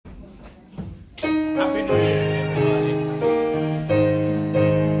Happy New Year, everybody.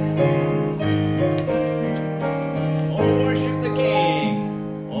 Oh, worship the King.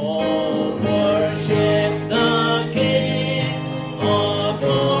 Oh, worship the King. Oh,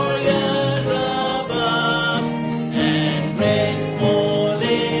 glorious above. And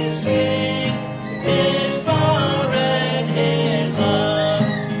gratefully sing His power and His love.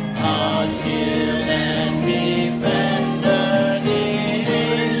 Our shield and defender, the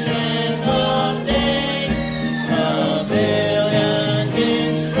ancient of days, pavilion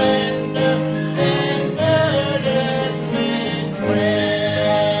in splendor, and girded with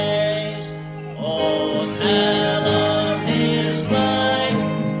praise. Oh, tell of His might,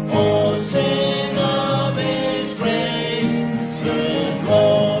 oh, sing of His grace. Whose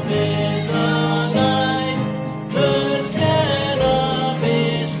robe is the light, whose shed of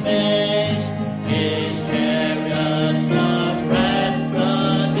His face. His chariots of wrath, the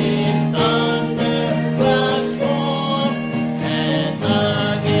deep thunder clouds form, and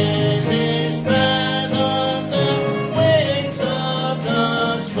against His path on the wings of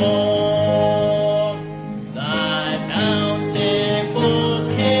the storm. Thy bountiful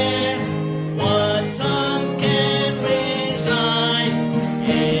care, what tongue can resign?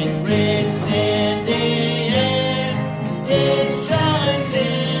 It breathes in the air, it shines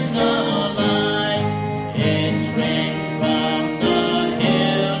in the light, it springs from the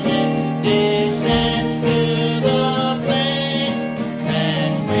hills, it descends to the plain,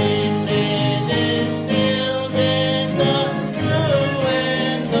 and sweetly distills in the dew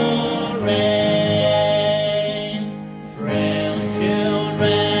and the rain. Frail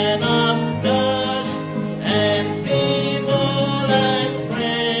children of dust, and feeble as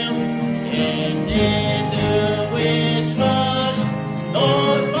frail, in do we trust,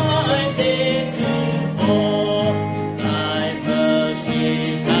 Lord, finding to fall. Thy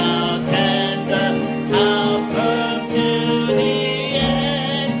mercies how tender, how firm to the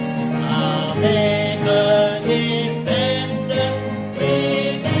end. Our Maker, defender,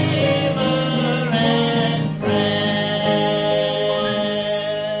 redeemer, and friend.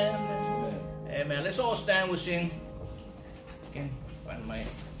 Amen. Let's all stand. We'll sing. Okay, find my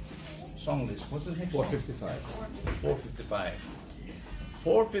song list. What's the next song? 455. 455.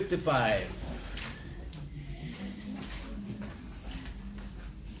 455.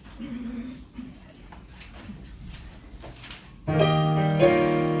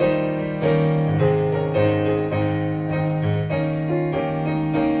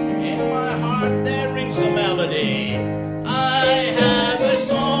 In my heart there rings a melody. I have a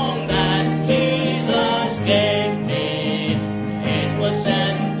song that Jesus gave me. It was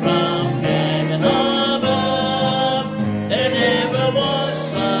sent from heaven above. There never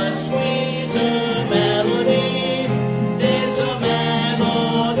was a sweeter melody. 'Tis a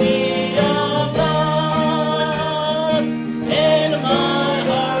melody of love. In my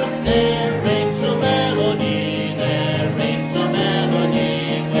heart there rings a melody. There rings a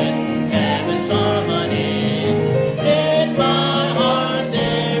melody with heaven's harmony. In my heart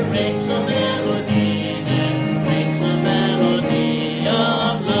there rings a melody. There rings a melody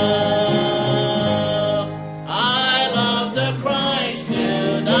of love. I love the Christ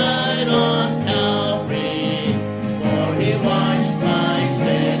who died on Calvary, for He washed my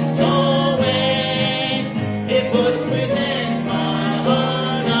sins away. He puts within my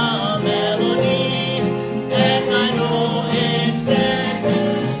heart a melody, and I know it's there to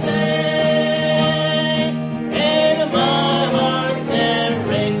stay. In my heart there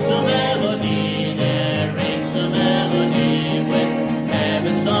rings a melody, there rings a melody with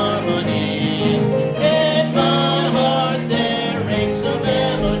heaven's harmony. In my heart there rings a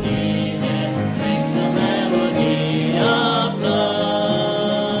melody, there rings a melody of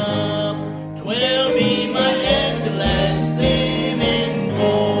love. 'Twill be my endless theme in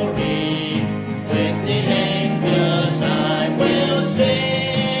glory. With the angels I will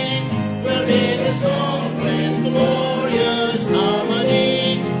sing. 'Twill be the song with glorious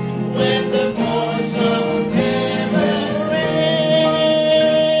harmony, when the chords of heaven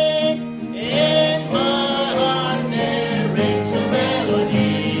ring. In my heart there rings a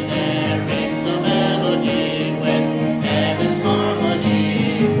melody, there rings a melody with heaven's harmony.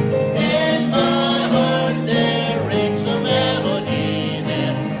 In my heart there rings a melody,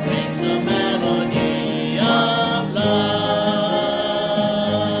 there rings a melody of love.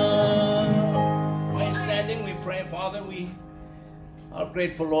 While standing, we pray, Father, we are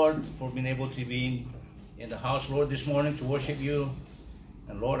grateful, Lord, for being able to be in the house, Lord, this morning to worship you.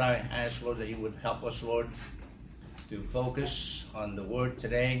 And Lord, I ask, Lord, that you would help us, Lord, to focus on the word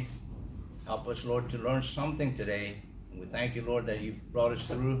today. Help us, Lord, to learn something today. And we thank you, Lord, that you brought us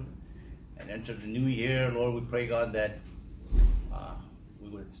through and enter the new year, Lord, we pray, God, that we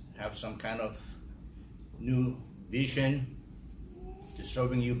would have some kind of new vision to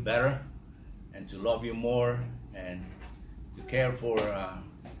serving you better and to love you more and to care for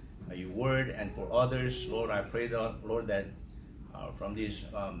your word and for others. Lord, I pray, Lord, that from this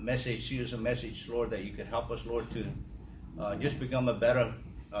series of message, Lord, that you could help us, Lord, to just become a better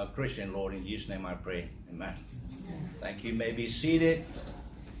Christian, Lord. In Jesus' name I pray. Amen. Thank you. You may be seated.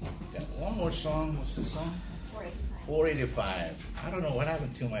 Got one more song. What's the song? 485. I don't know what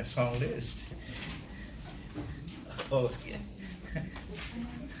happened to my song list. Oh, yeah.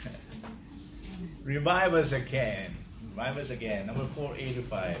 Revive us again. Revive us again. Number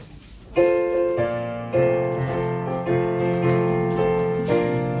 485.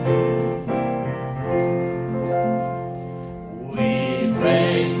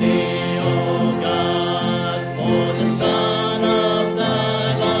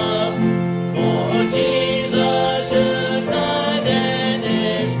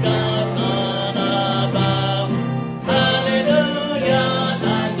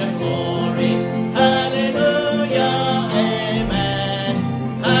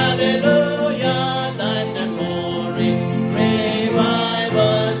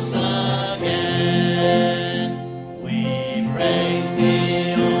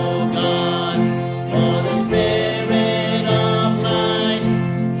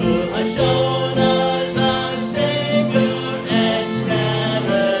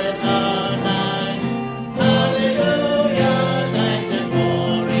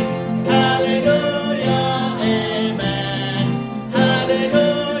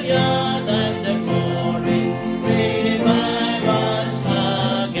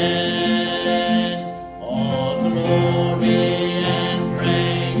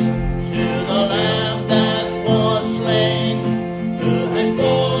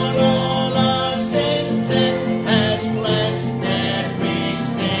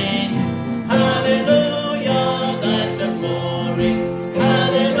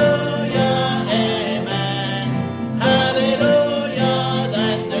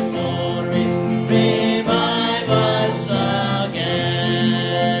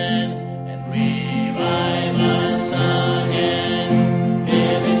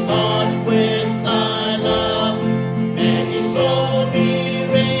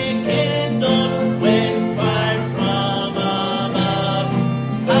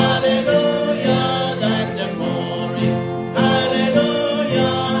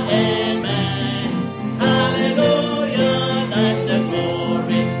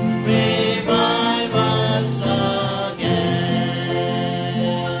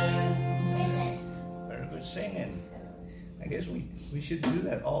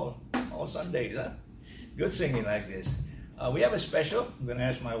 Good singing like this. We have a special. I'm going to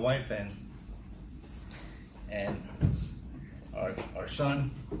ask my wife and our son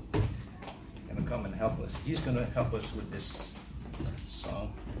going to come and help us. He's going to help us with this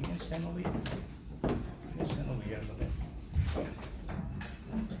song. You can stand over here. You can stand over here.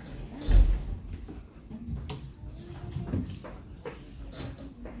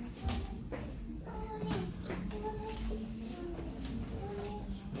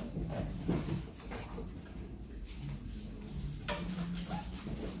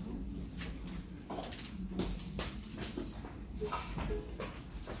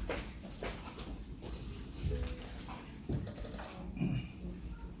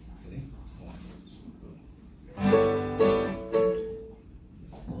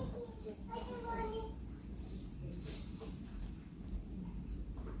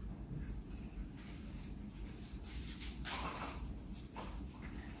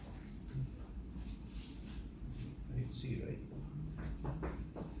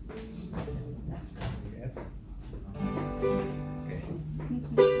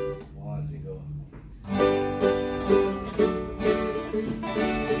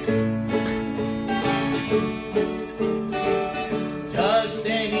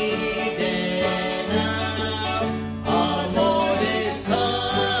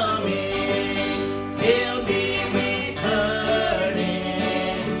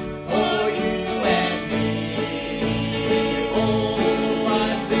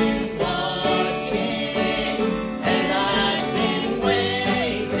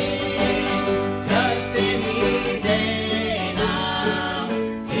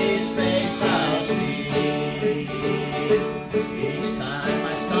 Each time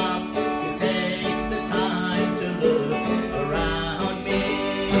I stop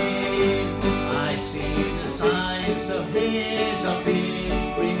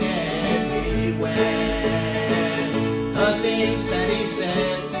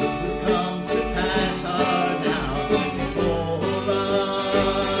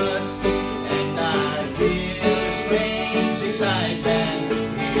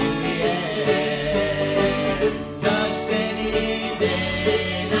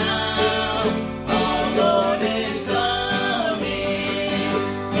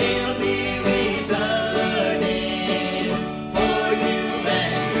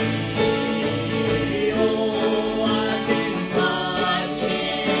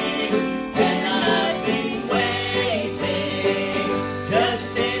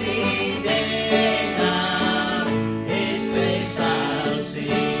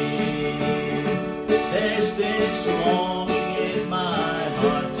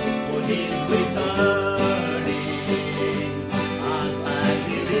is returning. I'll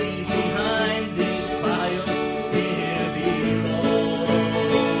gladly leave behind these trials here below.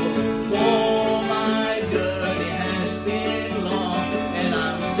 For my journey has been long and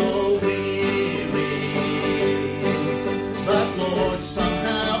I'm so weary. But Lord,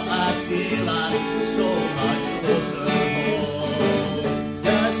 somehow I feel I'm so much closer home.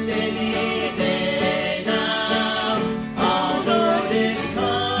 Just any day now, our Lord is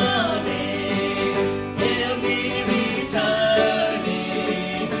coming. He'll be returning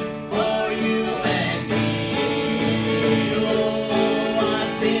for you and me. Oh,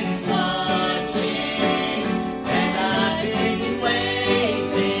 I've been watching and I've been waiting.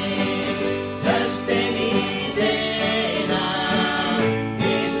 Just any day now,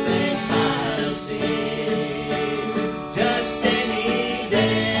 His face I'll see. Just any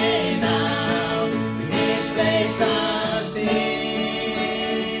day now, His face I'll see.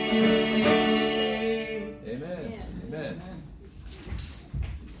 Amen. Amen.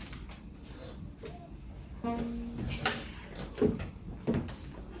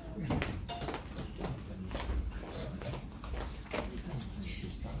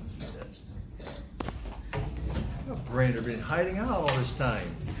 Your brain have been hiding out all this time.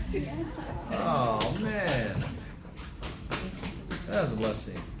 Oh man. That's a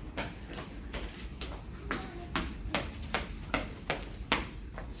blessing.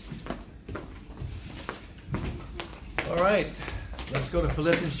 All right, let's go to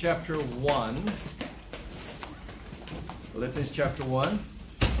Philippians chapter 1. Philippians chapter 1.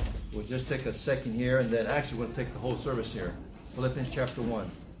 We'll just take a second here, and then actually we'll take the whole service here. Philippians chapter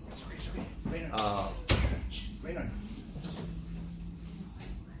 1.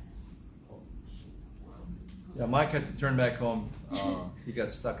 Yeah, Mike had to turn back home. He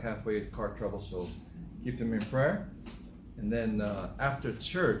got stuck halfway in car trouble, so keep him in prayer. And then after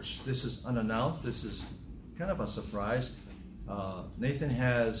church, this is unannounced. This is kind of a surprise. Nathan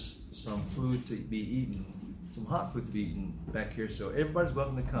has some food to be eaten, some hot food to be eaten back here. So everybody's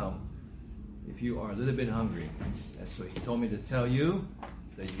welcome to come if you are a little bit hungry. And so he told me to tell you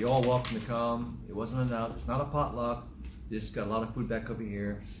that you're all welcome to come. It wasn't announced. It's not a potluck. Just got a lot of food back over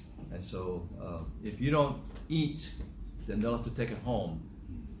here. And so if you don't eat, then they'll have to take it home.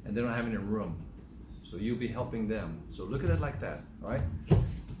 And they don't have any room. So you'll be helping them. So look at it like that, all right?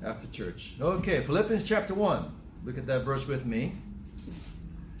 After church. Okay, Philippians chapter 1. Look at that verse with me.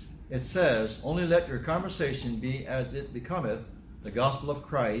 It says, "Only let your conversation be as it becometh the gospel of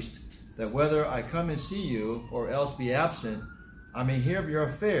Christ, that whether I come and see you or else be absent, I may hear of your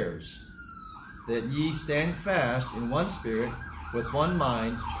affairs, that ye stand fast in one spirit, with one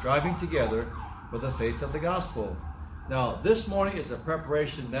mind, striving together for the faith of the gospel." Now, this morning is a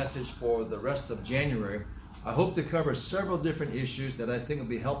preparation message for the rest of January. I hope to cover several different issues that I think will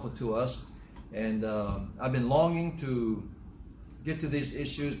be helpful to us. And I've been longing to get to these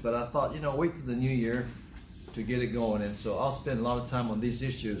issues, but I thought, wait till the new year to get it going. And so I'll spend a lot of time on these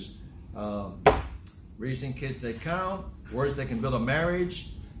issues. Raising kids that count, words that can build a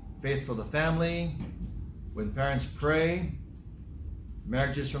marriage, faith for the family, when parents pray,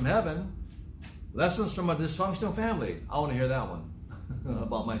 marriages from heaven, lessons from a dysfunctional family. I want to hear that one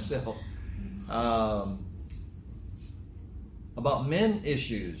about myself. About men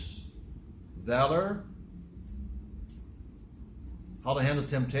issues, valor, how to handle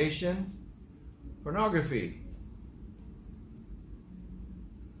temptation, pornography,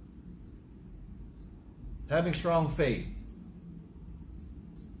 having strong faith,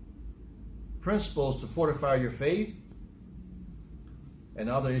 principles to fortify your faith, and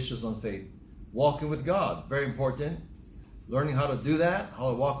other issues on faith. Walking with God, very important. Learning how to do that, how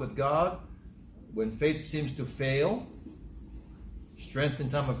to walk with God when faith seems to fail. Strength in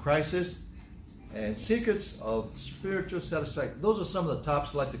time of crisis, and secrets of spiritual satisfaction. Those are some of the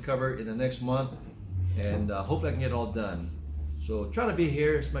topics I'd like to cover in the next month, and hopefully I can get it all done. So try to be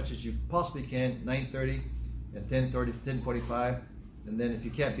here as much as you possibly can, 9:30 and 10:30, 10:45, and then if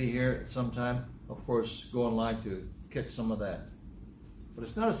you can't be here at some time, of course, go online to catch some of that. But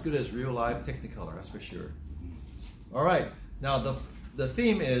it's not as good as real live Technicolor, that's for sure. All right, now the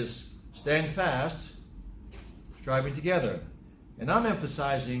theme is stand fast, striving together. And I'm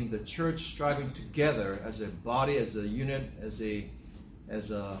emphasizing the church striving together as a body, as a unit, as a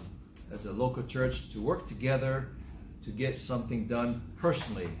local church, to work together to get something done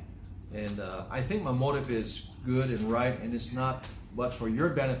personally. And I think my motive is good and right, and it's not but for your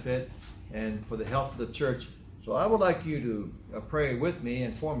benefit and for the health of the church. So I would like you to pray with me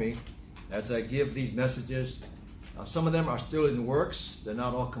and for me as I give these messages. Some of them are still in the works. They're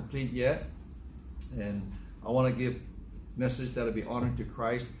not all complete yet. And I want to give message that will be honoring to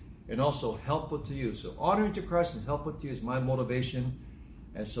Christ. and also helpful to you. So honoring to Christ and helpful to you is my motivation.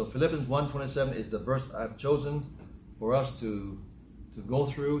 And so Philippians 1:27 is the verse I've chosen for us to go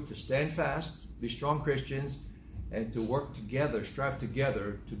through, to stand fast, be strong Christians, and to work together, strive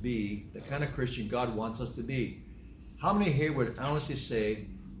together to be the kind of Christian God wants us to be. How many here would honestly say,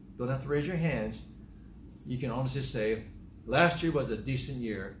 don't have to raise your hands, you can honestly say, last year was a decent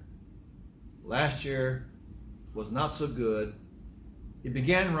year. Last year was not so good. It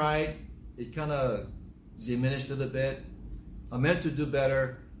began right. It kind of diminished a little bit. I meant to do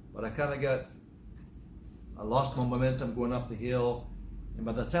better, but I lost my momentum going up the hill. And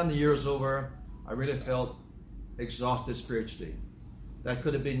by the time the year was over, I really felt exhausted spiritually. That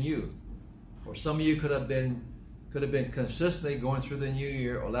could have been you. Or some of you could have been consistently going through the new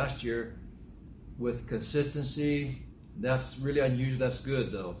year or last year with consistency. That's really unusual. That's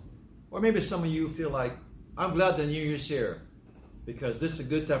good though. Or maybe some of you feel like, I'm glad the new year's here because this is a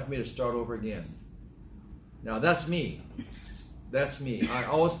good time for me to start over again. Now that's me. That's me. I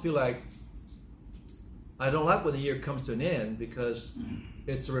always feel like I don't like when the year comes to an end because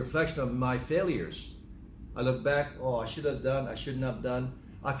it's a reflection of my failures. I look back, I should have done, I shouldn't have done.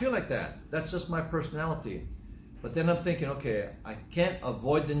 I feel like that. That's just my personality. But then I'm thinking, okay, I can't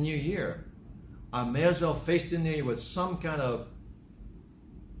avoid the new year. I may as well face the new year with some kind of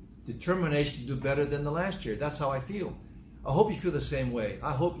determination to do better than the last year. That's how I feel. I hope you feel the same way.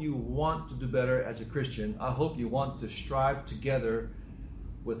 I hope you want to do better as a Christian. I hope you want to strive together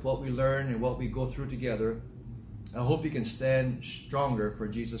with what we learn and what we go through together. I hope you can stand stronger for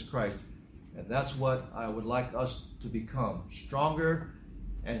Jesus Christ. And that's what I would like us to become. Stronger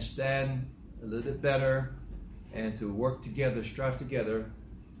and stand a little bit better and to work together, strive together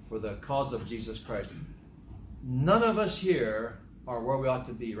for the cause of Jesus Christ. None of us here are where we ought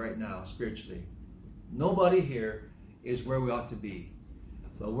to be right now spiritually. Nobody here is where we ought to be.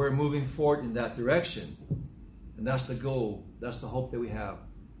 But we're moving forward in that direction. And that's the goal. That's the hope that we have.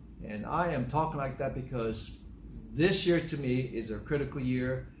 And I am talking like that because this year to me is a critical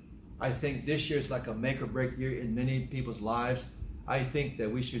year. I think this year is like a make or break year in many people's lives. I think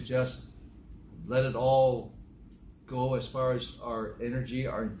that we should just let it all go as far as our energy,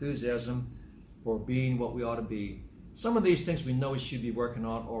 our enthusiasm for being what we ought to be. Some of these things we know we should be working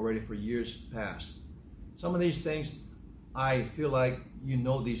on already for years past. Some of these things, I feel like you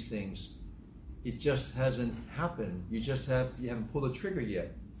know these things. It just hasn't happened. You haven't pulled the trigger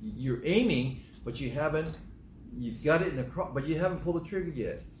yet. You're aiming, but you've got it in the crop, but you haven't pulled the trigger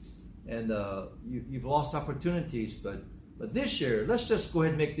yet. And you've lost opportunities. But this year, let's just go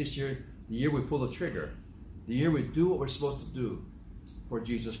ahead and make this year the year we pull the trigger. The year we do what we're supposed to do for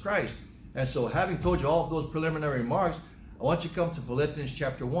Jesus Christ. And so having told you all of those preliminary remarks, I want you to come to Philippians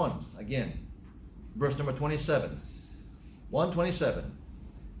chapter 1 again. Verse number 27. 1:27.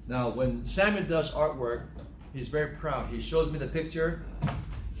 Now, when Samuel does artwork, he's very proud. He shows me the picture.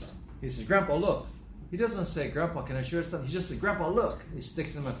 He says, Grandpa, look. He doesn't say, Grandpa, can I show you something? He just says, Grandpa, look. He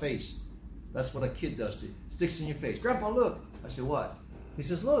sticks it in my face. That's what a kid does to you. Sticks in your face. Grandpa, look. I said, what? He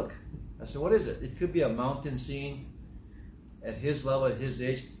says, look. I said, what is it? It could be a mountain scene at his level, at his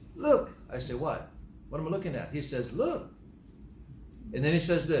age. Look. I said, what? What am I looking at? He says, look. And then he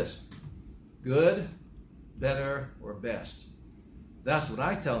says this, good, better, or best. That's what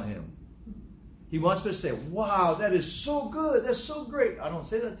I tell him. He wants me to say, wow, that is so good. That's so great. I don't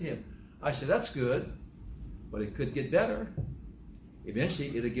say that to him. I say, that's good, but it could get better.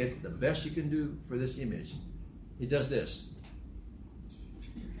 Eventually, it'll get the best you can do for this image. He does this.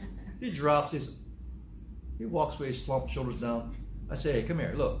 He drops his, he walks away, slumps shoulders down. I say, hey, come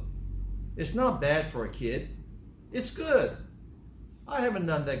here, look. It's not bad for a kid. It's good. I haven't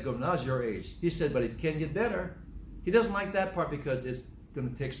done that good when I was your age. He said, but it can get better. He doesn't like that part because it's going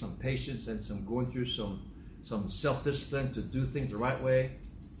to take some patience and some going through some self-discipline to do things the right way.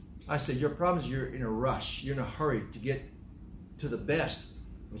 I said, your problem is you're in a rush. You're in a hurry to get to the best.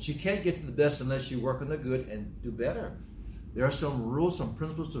 But you can't get to the best unless you work on the good and do better. There are some rules, some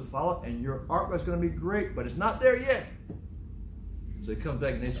principles to follow, and your artwork is going to be great, but it's not there yet. So he comes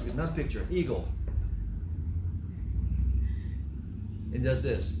back next week with another picture, eagle. And does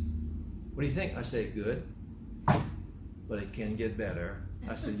this. What do you think? I say, good. But it can get better.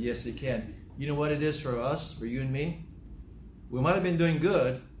 I said, yes, it can. You know what it is for us, for you and me? We might have been doing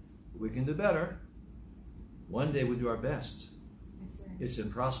good, but we can do better. One day we'll do our best. Yes, sir. It's in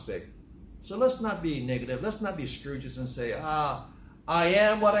prospect. So let's not be negative. Let's not be Scrooges and say, I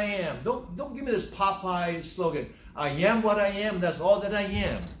am what I am. Don't give me this Popeye slogan. I am what I am. That's all that I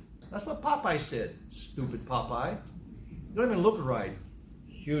am. That's what Popeye said. Stupid Popeye. You don't even look right.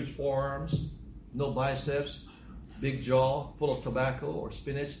 Huge forearms, no biceps, big jaw full of tobacco or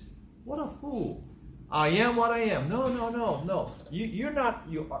spinach. What a fool. I am what I am. No. You're not.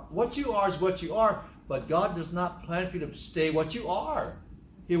 What you are is what you are, but God does not plan for you to stay what you are.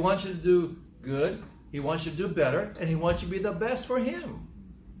 He wants you to do good. He wants you to do better, and He wants you to be the best for Him.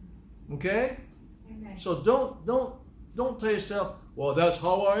 Okay? Amen. So don't tell yourself, well, that's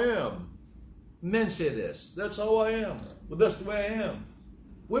how I am. Men say this. That's how I am. Well, that's the way I am.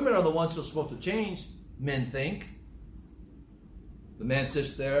 Women are the ones who are supposed to change, men think. The man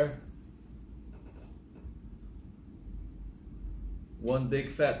sits there, one big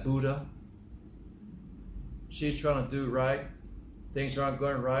fat Buddha. She's trying to do right. Things aren't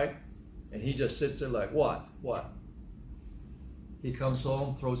going right. And he just sits there like, what? He comes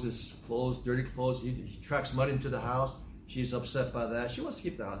home, throws his clothes, dirty clothes. He tracks mud into the house. She's upset by that. She wants to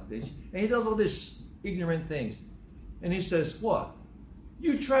keep the house clean. And he does all these ignorant things. And he says, what?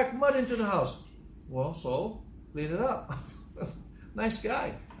 You track mud into the house. Well, so clean it up. Nice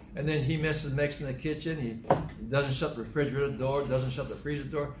guy. And then he makes in the kitchen. He doesn't shut the refrigerator door, doesn't shut the freezer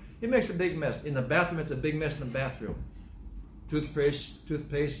door. He makes a big mess. In the bathroom, it's a big mess in the bathroom. Toothpaste,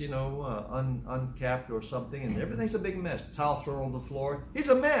 uncapped or something, and everything's a big mess. Towel thrown on the floor. He's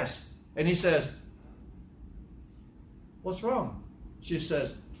a mess. And he says, what's wrong? She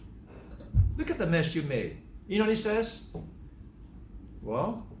says, look at the mess you made. You know what he says?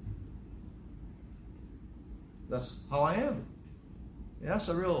 Well, that's how I am. Yeah, that's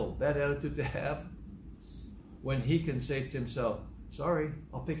a real bad attitude to have when he can say to himself, sorry,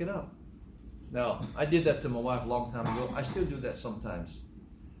 I'll pick it up. Now, I did that to my wife a long time ago. I still do that sometimes.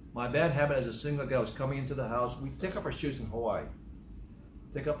 My bad habit as a single guy was coming into the house. We take off our shoes in Hawaii.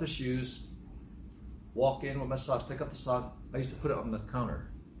 Take off the shoes, walk in with my socks, take off the sock. I used to put it on the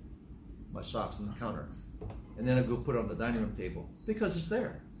counter, my socks on the counter. And then I'd go put it on the dining room table because it's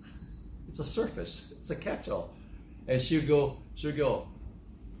there. It's a surface. It's a catch-all. And she'd go,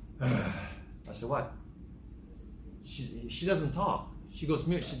 I said, what? She doesn't talk. She goes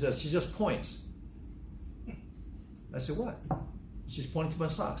mute. She just points. I said, what? She's pointing to my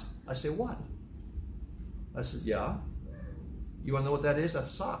socks. I said, what? I said, yeah. You want to know what that is?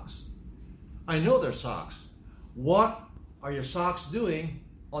 That's socks. I know they're socks. What are your socks doing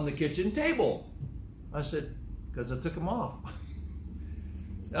on the kitchen table? I said, because I took them off.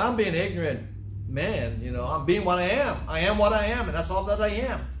 I'm being ignorant man, I'm being what I am. I am what I am, and that's all that I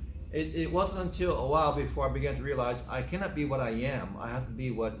am. It wasn't until a while before I began to realize I cannot be what I am. I have to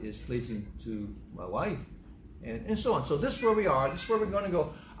be what is pleasing to my wife, and so on. So this is where we are. This is where we're going to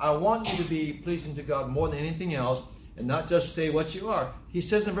go. I want you to be pleasing to God more than anything else, and not just stay what you are. He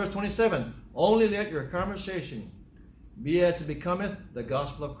says in verse 27, only let your conversation be as it becometh the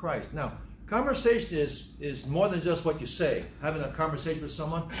gospel of Christ. Now, conversation is more than just what you say. Having a conversation with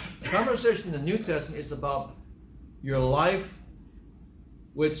someone. A conversation in the New Testament is about your life,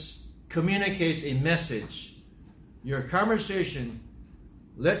 which communicates a message. Your conversation,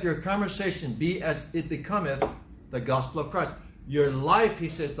 let your conversation be as it becometh the gospel of Christ. Your life, he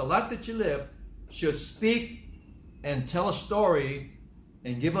says, the life that you live should speak and tell a story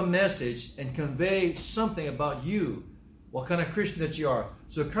and give a message and convey something about you, what kind of Christian that you are.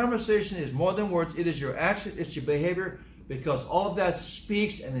 So conversation is more than words. It is your action, it's your behavior, because all of that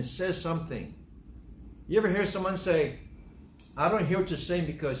speaks and it says something. You ever hear someone say, I don't hear what you're saying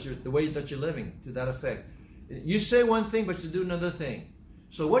because you're the way that you're living, to that effect. You say one thing, but you do another thing.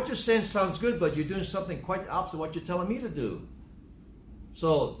 So what you're saying sounds good, but you're doing something quite opposite of what you're telling me to do.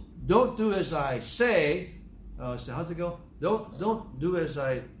 So don't do as I say. So how's it go? Don't do as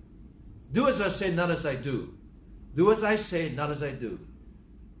I say, not as I do. Do as I say, not as I do.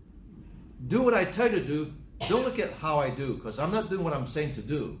 Do what I tell you to do. Don't look at how I do, because I'm not doing what I'm saying to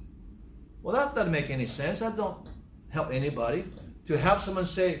do. Well, that doesn't make any sense. That don't help anybody. To have someone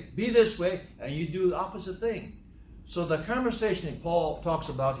say, be this way, and you do the opposite thing. So the conversation that Paul talks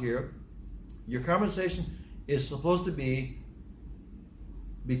about here, your conversation is supposed to be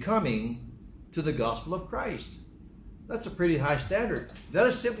becoming to the gospel of Christ. That's a pretty high standard. That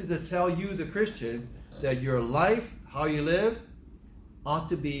is simply to tell you, the Christian, that your life, how you live, ought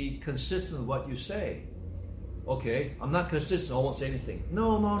to be consistent with what you say. Okay, I'm not consistent, I won't say anything.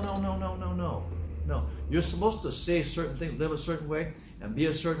 No. You're supposed to say certain things, live a certain way, and be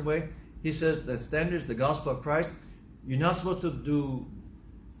a certain way. He says the standard is the gospel of Christ. You're not supposed to do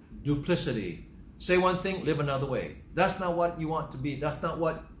duplicity. Say one thing, live another way. That's not what you want to be. That's not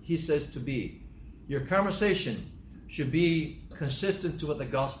what he says to be. Your conversation should be consistent to what the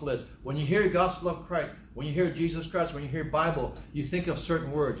gospel is. When you hear the gospel of Christ, when you hear Jesus Christ, when you hear Bible, you think of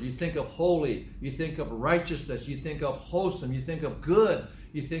certain words. You think of holy. You think of righteousness. You think of wholesome. You think of good.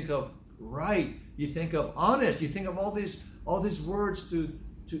 You think of right. You think of honest. You think of all these words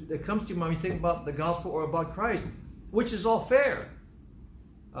that comes to your mind. You think about the gospel or about Christ, which is all fair.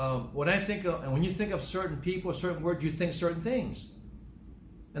 When you think of certain people, certain words, you think certain things,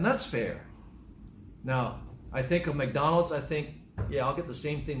 and that's fair. Now, I think of McDonald's. I think, yeah, I'll get the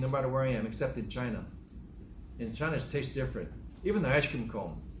same thing no matter where I am, except in China. In China, it tastes different. Even the ice cream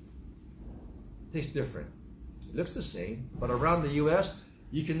cone tastes different. It looks the same, but around the U.S.,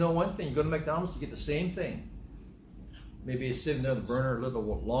 you can know one thing. You go to McDonald's, you get the same thing. Maybe it's sitting there, the burner a little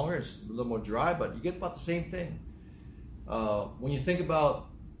longer, it's a little more dry, but you get about the same thing. When you think about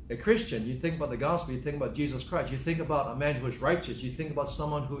a Christian, you think about the gospel, you think about Jesus Christ, you think about a man who is righteous, you think about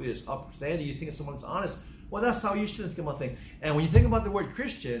someone who is upstanding, you think of someone who's honest. Well, that's how you should think about things. And when you think about the word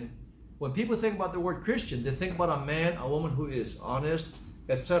Christian, when people think about the word Christian, they think about a man, a woman who is honest,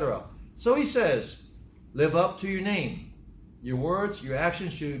 etc. So he says, live up to your name. Your words, your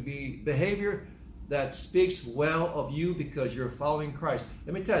actions should be behavior that speaks well of you because you're following Christ.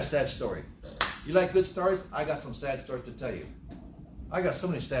 Let me tell you a sad story. You like good stories? I got some sad stories to tell you. I got so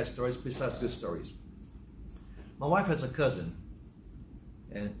many sad stories besides good stories. My wife has a cousin,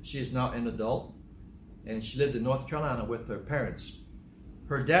 and she is now an adult, and she lived in North Carolina with her parents.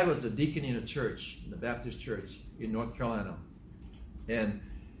 Her dad was the deacon in a church, in the Baptist church in North Carolina, and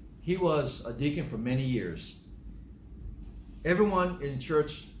he was a deacon for many years. Everyone in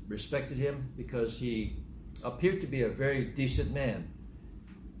church respected him because he appeared to be a very decent man.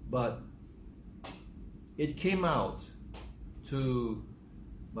 But it came out to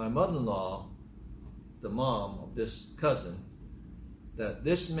my mother-in-law, the mom of this cousin, that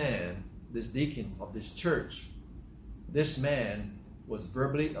this man, this deacon of this church, this man was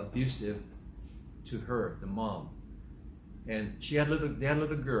verbally abusive to her, the mom. And they had a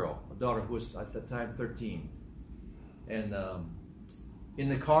little girl, a daughter who was at the time 13. And in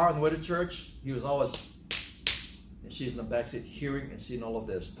the car on the way to church, he was always, and she's in the backseat hearing and seeing all of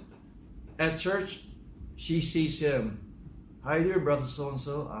this. At church, she sees him. How you doing, brother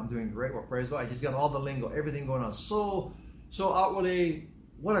so-and-so? I'm doing great. Well, praise God. He's got all the lingo, everything going on. So outwardly,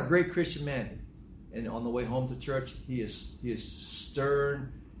 what a great Christian man. And on the way home to church, he is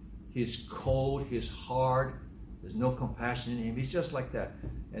stern, he's cold, he's hard. There's no compassion in him. He's just like that.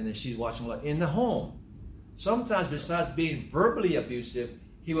 And then she's watching a lot in the home. Sometimes, besides being verbally abusive,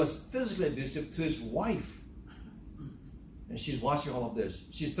 he was physically abusive to his wife. And she's watching all of this.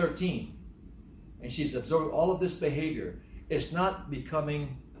 She's 13. And she's absorbing all of this behavior. It's not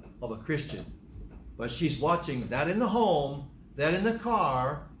becoming of a Christian. But she's watching that in the home, that in the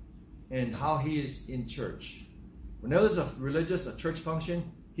car, and how he is in church. Whenever there's a church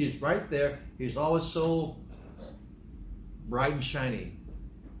function, he's right there. He's always so bright and shiny.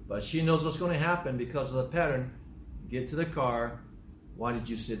 But she knows what's going to happen because of the pattern. Get to the car. Why did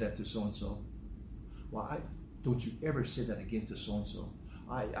you say that to so-and-so? Why don't you ever say that again to so-and-so?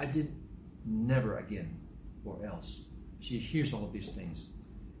 I did never again, or else. She hears all of these things.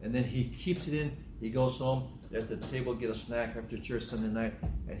 And then he keeps it in. He goes home, at the table, get a snack after church Sunday night,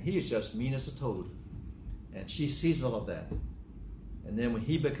 and he is just mean as a toad. And she sees all of that. And then when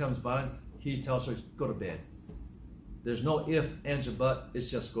he becomes violent, he tells her, go to bed. There's no if, ands, or but. It's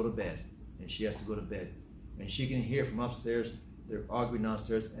just go to bed. And she has to go to bed. And she can hear from upstairs. They're arguing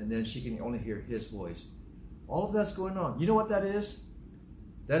downstairs. And then she can only hear his voice. All of that's going on. You know what that is?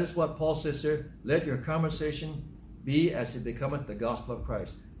 That is what Paul says here. Let your conversation be as it becometh the gospel of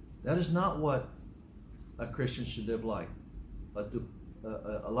Christ. That is not what a Christian should live like.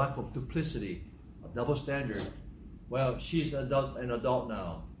 A life of duplicity, a double standard. Well, she's an adult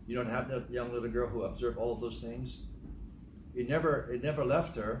now. You don't have that young little girl who observed all of those things. It never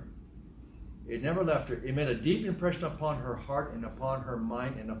left her. It never left her. It made a deep impression upon her heart and upon her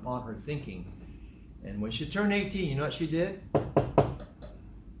mind and upon her thinking. And when she turned 18, you know what she did?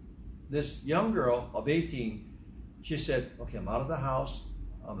 This young girl of 18, she said, okay, I'm out of the house.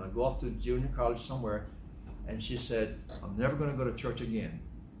 I'm going to go off to junior college somewhere. And she said, I'm never going to go to church again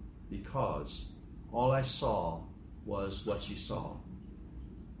because all I saw was what she saw.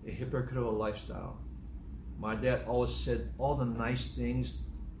 A hypocritical lifestyle. My dad always said all the nice things,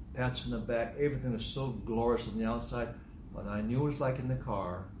 pats on the back, everything was so glorious on the outside, but I knew what it was like in the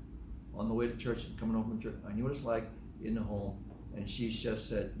car, on the way to church and coming home from church. I knew what it was like in the home, and she just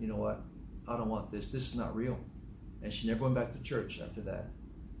said, you know what, I don't want this. This is not real. And she never went back to church after that.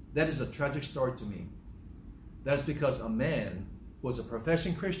 That is a tragic story to me. That is because a man who was a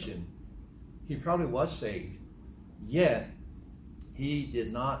professing Christian, he probably was saved, yet he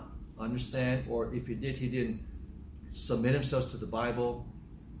did not understand, or if he did, he didn't submit himself to the Bible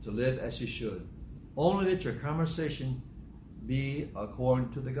to live as he should. Only let your conversation be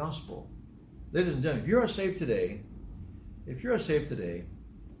according to the gospel. Ladies and gentlemen, if you are saved today,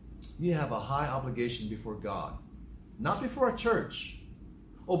 you have a high obligation before God, not before a church.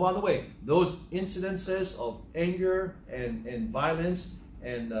 Oh, by the way, those incidences of anger and violence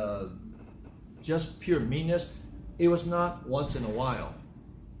and just pure meanness, it was not once in a while.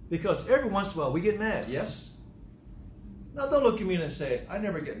 Because every once in a while we get mad, yes? Now don't look at me and say, I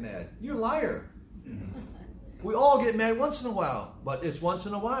never get mad. You're a liar. We all get mad once in a while, but it's once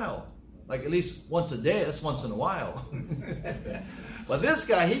in a while. Like at least once a day, that's once in a while. But this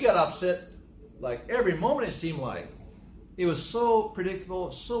guy, he got upset like every moment it seemed like. It was so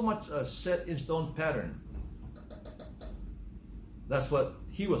predictable, so much a set in stone pattern. That's what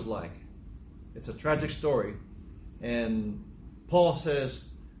he was like. It's a tragic story. And Paul says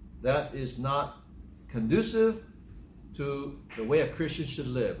that is not conducive to the way a Christian should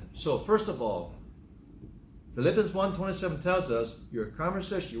live. So first of all, Philippians 1:27 tells us your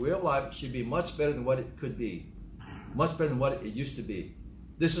conversation, your way of life should be much better than what it could be. Much better than what it used to be.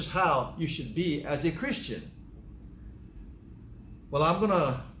 This is how you should be as a Christian. Well, I'm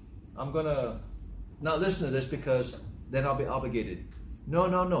gonna not listen to this because then I'll be obligated.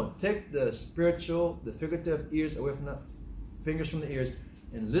 No. Take the spiritual, the figurative ears away from the fingers from the ears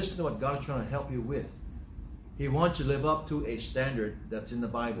and listen to what God is trying to help you with. He wants you to live up to a standard that's in the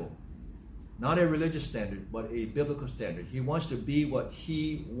Bible. Not a religious standard, but a biblical standard. He wants to be what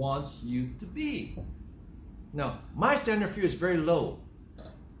He wants you to be. Now, my standard for you is very low.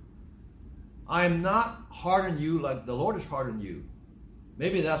 I am not hard on you like the Lord is hard on you.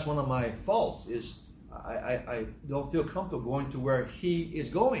 Maybe that's one of my faults, is I don't feel comfortable going to where He is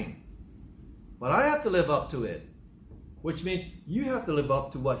going. But I have to live up to it, which means you have to live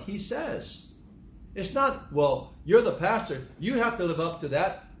up to what He says. It's not, well, you're the pastor, you have to live up to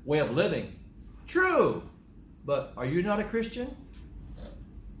that way of living. True, but are you not a Christian?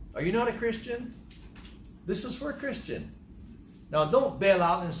 Are you not a Christian? This is for a Christian. Now, don't bail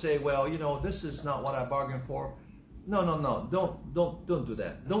out and say, well, this is not what I bargained for. No. Don't do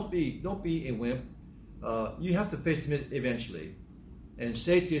that. Don't be a wimp. You have to face it eventually, and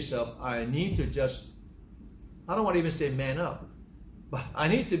say to yourself, I need to just, I don't want to even say man up, but I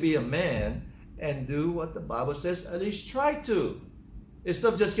need to be a man and do what the Bible says, at least try to,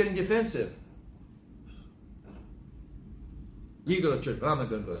 instead of just getting defensive. You go to church, but I'm not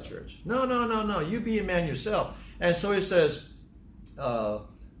going to go to church. No. You be a man yourself. And so it says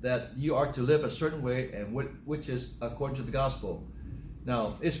that you are to live a certain way, and which is according to the gospel.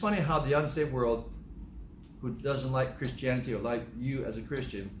 Now, it's funny how the unsaved world, who doesn't like Christianity or like you as a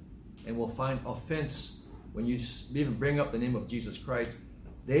Christian, and will find offense when you even bring up the name of Jesus Christ,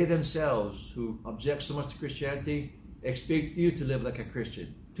 they themselves, who object so much to Christianity, expect you to live like a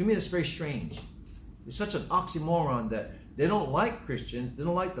Christian. To me, that's very strange. It's such an oxymoron that they don't like Christians, they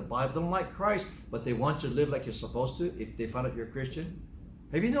don't like the Bible, they don't like Christ, but they want you to live like you're supposed to if they find out you're a Christian.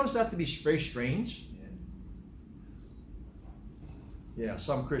 Have you noticed that to be very strange? Yeah,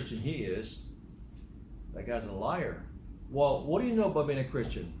 some Christian he is. That guy's a liar. Well, what do you know about being a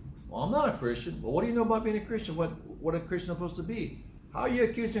Christian? Well, I'm not a Christian. Well, what do you know about being a Christian? What a Christian is supposed to be? How are you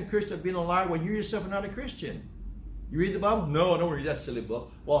accusing a Christian of being a liar when you yourself are not a Christian? You read the Bible? No, I don't read that silly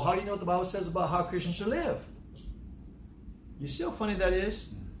book. Well, how do you know what the Bible says about how Christians should live? You see how funny that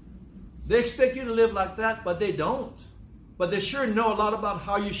is? They expect you to live like that, but they don't. But they sure know a lot about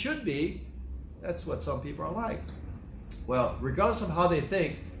how you should be. That's what some people are like. Well, regardless of how they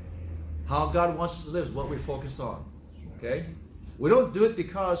think, how God wants us to live is what we focus on. Okay? We don't do it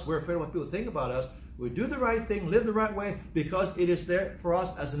because we're afraid of what people think about us. We do the right thing, live the right way, because it is there for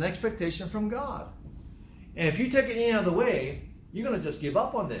us as an expectation from God. And if you take it any other way, you're going to just give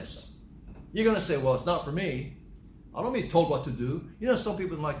up on this. You're going to say, well, it's not for me. I don't be told what to do. Some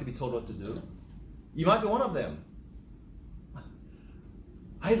people don't like to be told what to do. You might be one of them.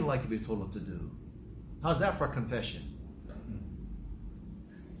 I don't like to be told what to do. How's that for a confession?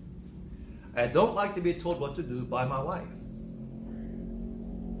 I don't like to be told what to do by my wife.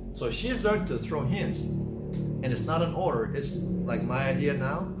 So she's learned to throw hints. And it's not an order. It's like my idea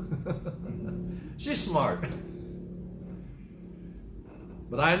now. She's smart.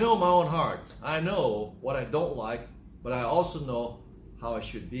 But I know my own heart. I know what I don't like, but I also know how I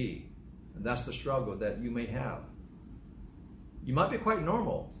should be. And that's the struggle that you may have. You might be quite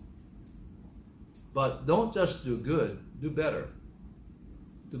normal. But don't just do good. Do better.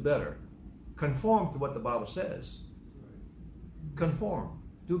 Do better. Conform to what the Bible says. Conform.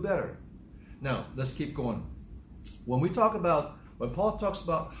 Do better. Now, let's keep going. When Paul talks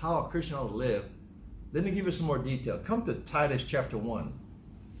about how a Christian ought to live, let me give you some more detail. Come to Titus chapter 1.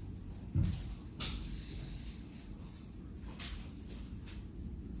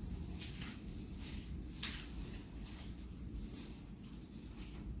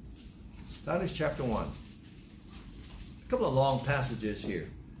 Titus chapter 1. A couple of long passages here.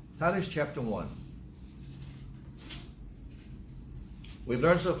 Titus chapter 1. We've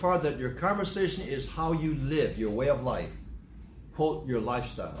learned so far that your conversation is how you live, your way of life. Quote, your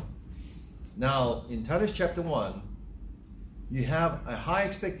lifestyle. Now, in Titus chapter 1, you have a high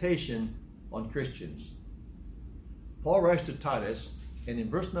expectation on Christians. Paul writes to Titus, and in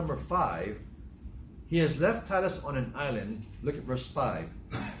verse number 5, he has left Titus on an island. Look at verse 5.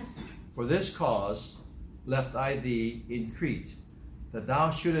 For this cause left I thee in Crete, that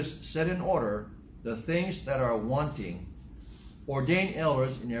thou shouldest set in order the things that are wanting, ordain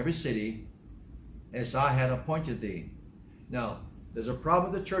elders in every city, as I had appointed thee. Now, there's a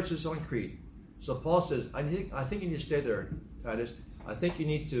problem with the churches on Crete. So Paul says, I think you need to stay there, Titus. I think you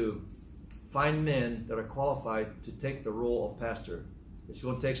need to find men that are qualified to take the role of pastor. It's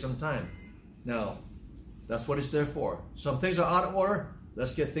going to take some time. Now, that's what it's there for. Some things are out of order.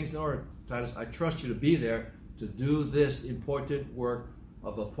 Let's get things in order, Titus. I trust you to be there to do this important work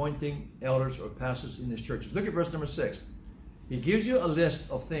of appointing elders or pastors in this church. Look at verse number 6. He gives you a list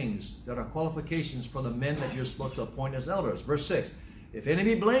of things that are qualifications for the men that you're supposed to appoint as elders. Verse 6. If any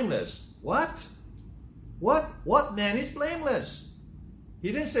be blameless. What? What man is blameless?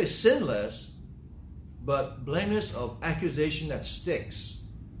 He didn't say sinless, but blameless of accusation that sticks.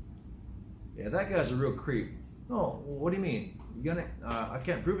 Yeah, that guy's a real creep. No, what do you mean? I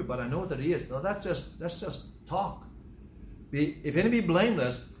can't prove it, but I know that he is. No, that's just talk. If any be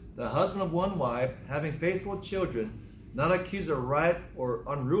blameless, the husband of one wife, having faithful children, not accused of right or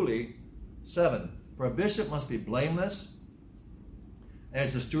unruly. 7. For a bishop must be blameless,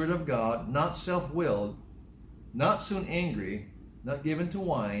 as the steward of God, not self-willed, not soon angry, not given to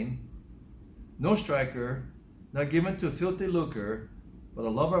wine, no striker, not given to filthy lucre, but a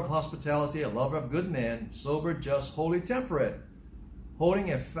lover of hospitality, a lover of good men, sober, just, holy, temperate,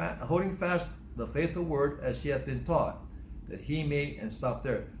 holding fast the faithful word as he hath been taught, that he may, and stop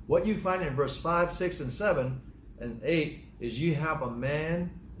there. What you find in verse 5, 6, and 7, and 8 is you have a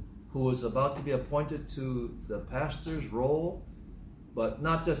man who is about to be appointed to the pastor's role, but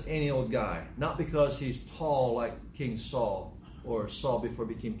not just any old guy. Not because he's tall like King Saul, or Saul before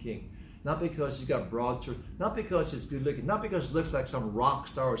he became king. Not because he's got broad church. Not because he's good looking. Not because he looks like some rock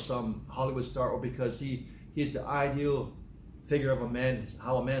star or some Hollywood star, or because he's the ideal figure of a man,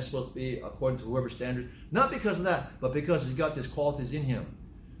 how a man's supposed to be according to whoever's standards. Not because of that, but because he's got these qualities in him.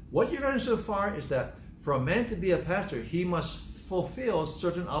 What you're learning so far is that for a man to be a pastor, he must fulfill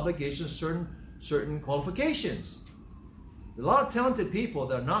certain obligations, certain qualifications. There's a lot of talented people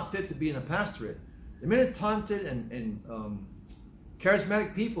that are not fit to be in a pastorate. There are many talented and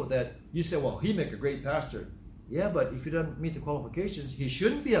charismatic people that you say, well, he'd make a great pastor. Yeah, but if he doesn't meet the qualifications, he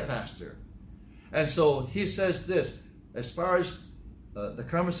shouldn't be a pastor. And so he says this, as far as the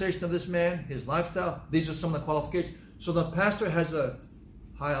conversation of this man, his lifestyle, these are some of the qualifications. So the pastor has a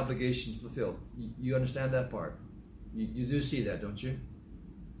high obligation to fulfill. You understand that part? You do see that, don't you?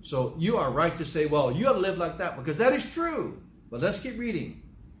 So you are right to say, well, you ought to live like that, because that is true. But let's keep reading.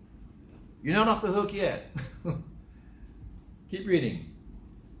 You're not off the hook yet. Keep reading.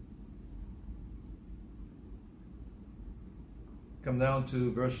 Come down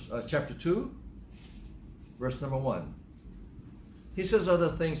to chapter 2, verse number 1. He says other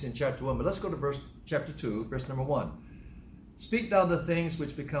things in chapter 1, but let's go to chapter 2, verse number 1. Speak thou the things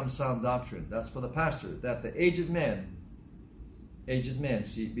which become sound doctrine. That's for the pastor. That the aged men,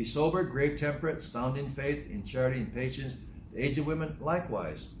 be sober, grave, temperate, sound in faith, in charity, in patience. The aged women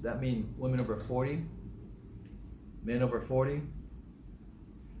likewise. That means women over 40, men over 40.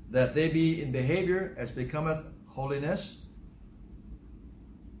 That they be in behavior as becometh holiness,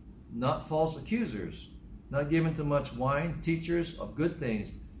 not false accusers, not given to much wine, teachers of good things,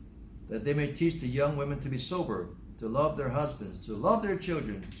 that they may teach the young women to be sober, to love their husbands, to love their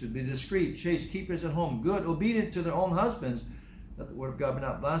children, to be discreet, chaste, keepers at home, good, obedient to their own husbands, that the word of God be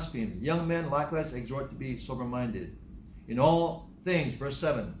not blasphemed. Young men likewise exhort to be sober-minded. In all things, verse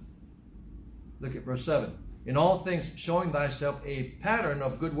 7. Look at verse 7. In all things showing thyself a pattern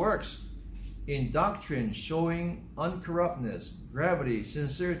of good works. In doctrine showing uncorruptness, gravity,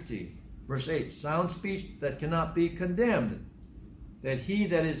 sincerity. Verse 8. Sound speech that cannot be condemned, that he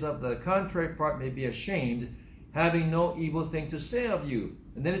that is of the contrary part may be ashamed, having no evil thing to say of you.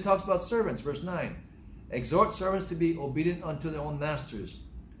 And then it talks about servants, verse 9. Exhort servants to be obedient unto their own masters,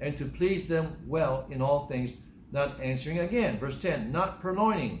 and to please them well in all things, not answering again. Verse 10. Not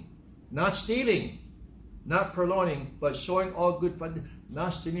purloining, not stealing, not purloining, but showing all good fun, not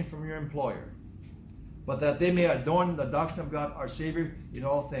stealing from your employer, but that they may adorn the doctrine of God our Savior in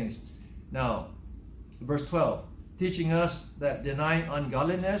all things. Now, verse 12. teaching us that denying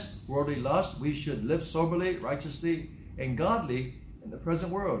ungodliness, worldly lust, we should live soberly, righteously, and godly in the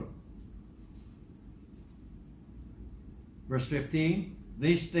present world. Verse 15,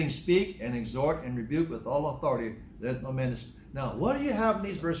 these things speak and exhort and rebuke with all authority. Let no man. Now, what do you have in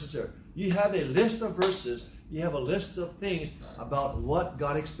these verses here? You have a list of verses. You have a list of things about what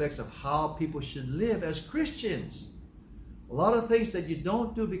God expects of how people should live as Christians. A lot of things that you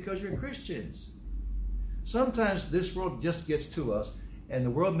don't do because you're Christians. Sometimes this world just gets to us, and the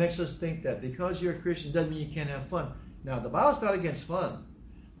world makes us think that because you're a Christian doesn't mean you can't have fun. Now, the Bible's not against fun.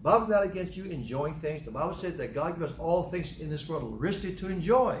 The Bible's not against you enjoying things. The Bible says that God gives us all things in this world richly to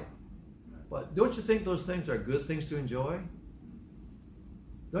enjoy. But don't you think those things are good things to enjoy?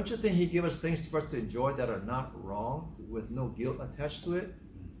 Don't you think He gives us things for us to enjoy that are not wrong, with no guilt attached to it?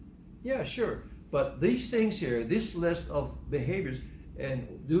 Yeah, sure. But these things here, this list of behaviors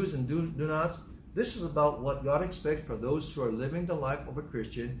and do's and do nots, this is about what God expects for those who are living the life of a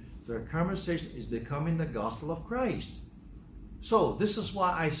Christian. Their conversation is becoming the gospel of Christ. So this is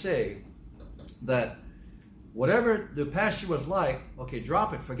why I say that whatever the past year was like, okay,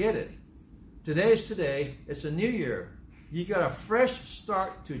 drop it, forget it. Today is today. It's a new year. You got a fresh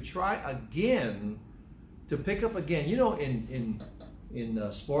start to try again, to pick up again. You know, in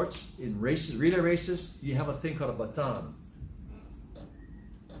sports, in races, relay races, you have a thing called a baton.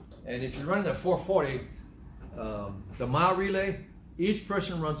 And if you're running at 440, the mile relay, each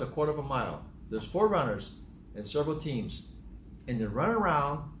person runs a quarter of a mile. There's 4 runners and several teams. And they run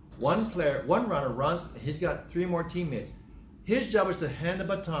around, one runner runs, he's got 3 more teammates. His job is to hand the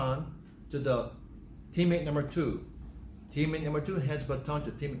baton to the teammate number 2. Teammate number 2 hands the baton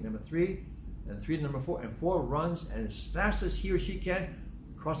to teammate number 3, and 3 to number 4, and 4 runs, and as fast as he or she can,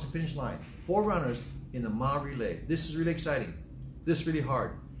 cross the finish line. 4 runners in the mile relay. This is really exciting. This is really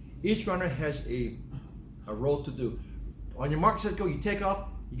hard. Each runner has a role to do. On your mark, set, go, you take off,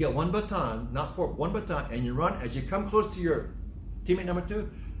 you get 1 baton, not 4, 1 baton, and you run. As you come close to your teammate number 2,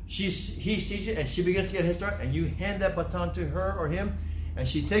 he sees you, and she begins to get a head start, and you hand that baton to her or him, and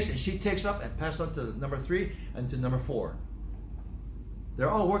she takes up and passes on to number 3 and to number 4.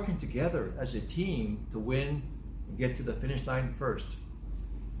 They're all working together as a team to win and get to the finish line first.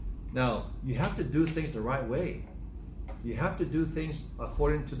 Now, you have to do things the right way. You have to do things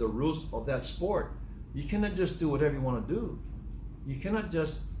according to the rules of that sport. You cannot just do whatever you want to do. You cannot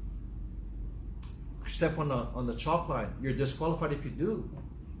just step on the chalk line. You're disqualified if you do.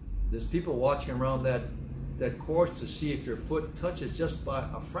 There's people watching around that course to see if your foot touches just by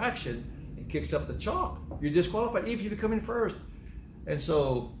a fraction and kicks up the chalk. You're disqualified even if you come in first. And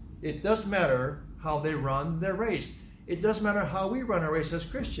so it doesn't matter how they run their race. It doesn't matter how we run our race as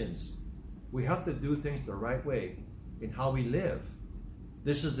Christians. We have to do things the right way in how we live.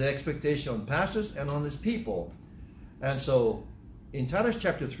 This is the expectation on pastors and on His people. And so in Titus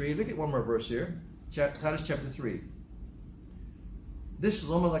chapter 3, look at one more verse here. Titus chapter 3. This is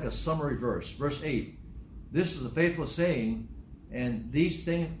almost like a summary verse. Verse 8. This is a faithful saying, and these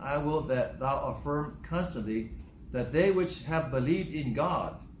things I will that thou affirm constantly, that they which have believed in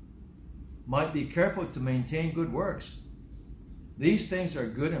God might be careful to maintain good works. These things are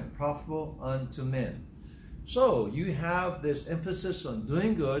good and profitable unto men. So you have this emphasis on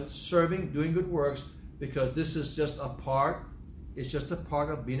doing good, serving, doing good works, because this is just a part, it's just a part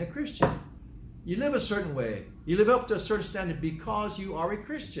of being a Christian. You live a certain way. You live up to a certain standard because you are a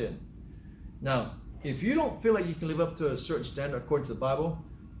Christian. Now, if you don't feel like you can live up to a certain standard according to the Bible,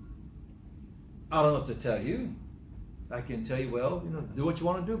 I don't know what to tell you. I can tell you, well, do what you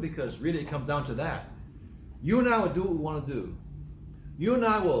want to do, because really it comes down to that. You and I will do what we want to do. You and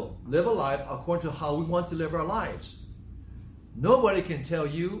I will live a life according to how we want to live our lives. Nobody can tell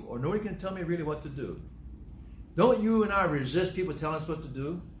you, or nobody can tell me really what to do. Don't you and I resist people telling us what to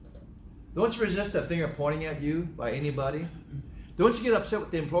do? Don't you resist that finger pointing at you by anybody? Don't you get upset with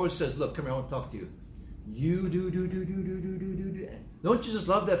the employer who says, look, come here, I want to talk to you. You do. Don't you just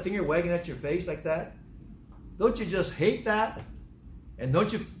love that finger wagging at your face like that? Don't you just hate that? And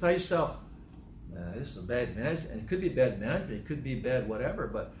don't you tell yourself, this is a bad management? And it could be bad management, it could be bad whatever,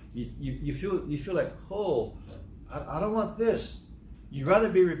 but you feel like, oh, I don't want this. You'd rather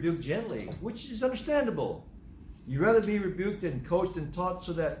be rebuked gently, which is understandable. You'd rather be rebuked and coached and taught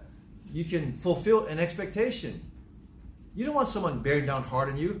so that you can fulfill an expectation. You don't want someone bearing down hard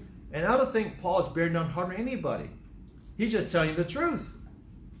on you. And I don't think Paul is bearing down hard on anybody. He's just telling you the truth.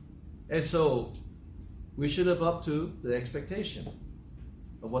 And so we should live up to the expectation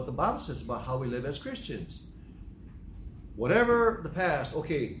of what the Bible says about how we live as Christians. Whatever the past,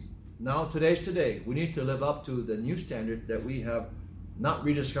 okay, now today's today. We need to live up to the new standard that we have not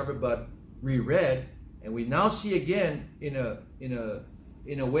rediscovered but reread And we now see again in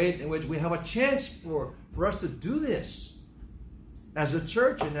a way in which we have a chance for us to do this as a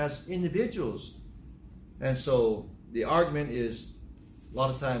church and as individuals. And so the argument is a lot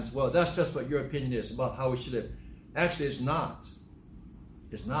of times, well, that's just what your opinion is about how we should live. Actually, it's not.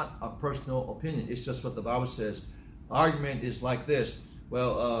 It's not a personal opinion. It's just what the Bible says. Argument is like this.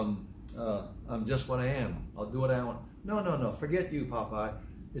 Well, I'm just what I am. I'll do what I want. No. Forget you, Popeye.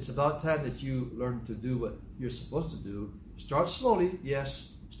 It's about time that you learn to do what you're supposed to do. Start slowly,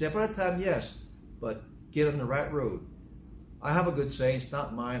 yes. Step at a time, yes. But get on the right road. I have a good saying. It's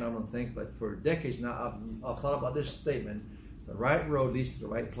not mine, I don't think. But for decades now, I've thought about this statement. The right road leads to the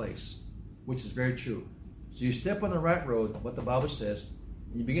right place, which is very true. So you step on the right road, what the Bible says,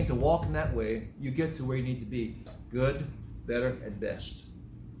 and you begin to walk in that way, you get to where you need to be. Good, better, and best.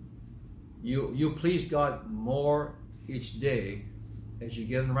 You please God more each day as you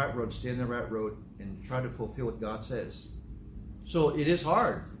get on the right road, stay on the right road, and try to fulfill what God says. So it is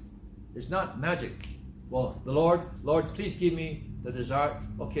hard. It's not magic. Well, the Lord, please give me the desire.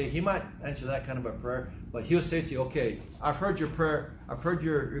 Okay, He might answer that kind of a prayer, but He'll say to you, okay, I've heard your prayer, I've heard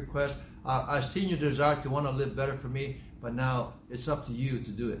your request, I've seen your desire to want to live better for me, but now it's up to you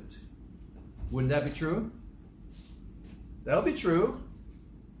to do it. Wouldn't that be true? That'll be true.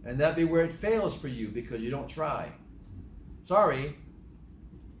 And that'd be where it fails for you because you don't try. Sorry,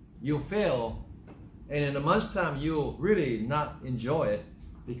 you'll fail, and in a month's time you'll really not enjoy it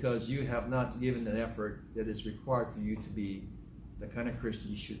because you have not given an effort that is required for you to be the kind of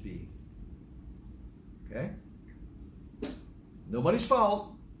Christian you should be. Okay? Nobody's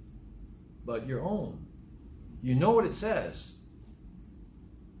fault but your own. You know what it says.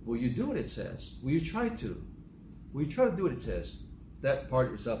 Will you do what it says? Will you try to? Will you try to do what it says? That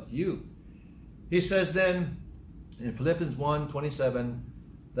part is up to you. He says then in Philippians 1:27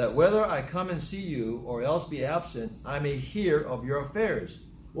 that whether I come and see you or else be absent, I may hear of your affairs.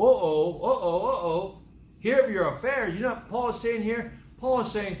 Hear of your affairs. You know what Paul is saying here? Paul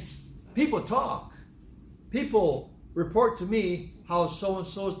is saying people talk. People report to me how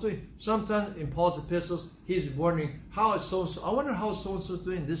so-and-so is doing. Sometimes in Paul's epistles, he's wondering, how is so-and-so? I wonder how so-and-so is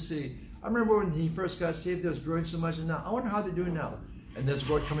doing in this city. I remember when he first got saved, it was growing so much, and now I wonder how they're doing now. And there's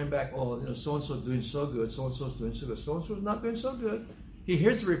word coming back, so-and-so is doing so good, so-and-so is doing so good, so-and-so is not doing so good. He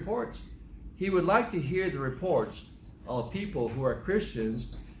hears the reports. He would like to hear the reports of people who are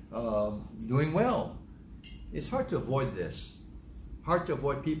Christians doing well. It's hard to avoid this. Hard to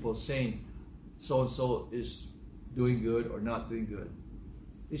avoid people saying so-and-so is doing good or not doing good.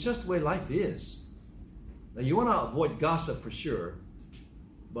 It's just the way life is. Now you want to avoid gossip for sure,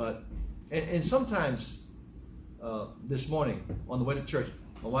 but and sometimes this morning on the way to church,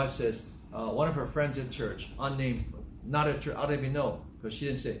 my wife says one of her friends at church, unnamed, not at church, I don't even know because she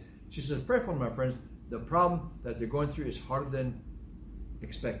didn't say. She says, pray for my friends. The problem that they're going through is harder than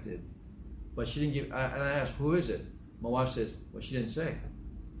expected. But she didn't give, and I asked, who is it? My wife says, well, she didn't say.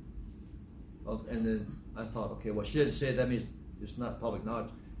 And then I thought, okay, well, she didn't say, that means it's not public knowledge.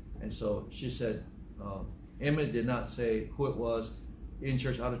 And so she said, Emily did not say who it was, in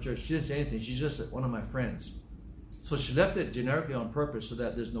church, out of church. She didn't say anything. She's just one of my friends. So she left it generically on purpose so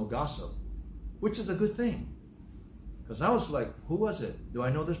that there's no gossip, which is a good thing. Because I was like, who was it? Do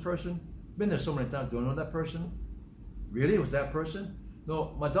I know this person? Been there so many times. Do I know that person? Really? It was that person?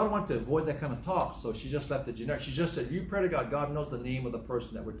 No, my daughter wanted to avoid that kind of talk, so she just left it generic. She just said, you pray to God. God knows the name of the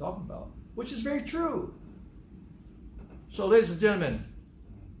person that we're talking about, which is very true. So, ladies and gentlemen,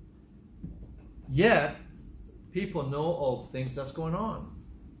 yet people know of things that's going on.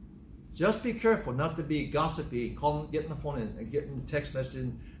 Just be careful not to be gossipy, get on the phone and get in text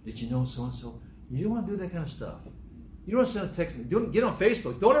message. Did you know so-and-so? You don't want to do that kind of stuff. You don't want to send a text. Don't get on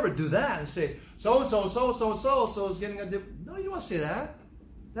Facebook. Don't ever do that and say, so-and-so is getting a dip. No, you don't want to say that.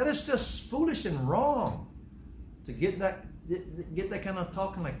 That is just foolish and wrong to get that kind of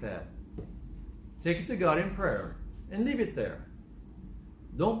talking like that. Take it to God in prayer and leave it there.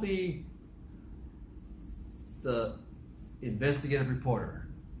 Don't be the investigative reporter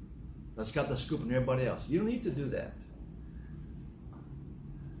that's got the scoop on everybody else. You don't need to do that.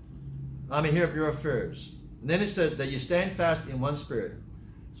 I may hear of your affairs. And then it says that you stand fast in one spirit.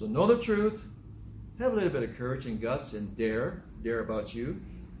 So know the truth, have a little bit of courage and guts, and dare about you,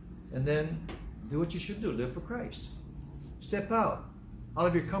 and then do what you should do. Live for Christ. Step out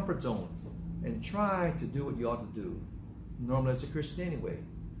of your comfort zone and try to do what you ought to do. Normally as a Christian anyway.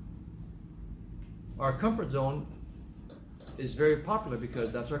 Our comfort zone is very popular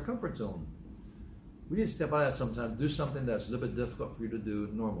because that's our comfort zone. We need to step out of that sometimes, do something that's a little bit difficult for you to do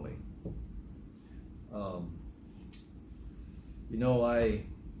normally.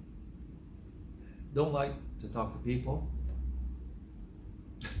 don't like to talk to people.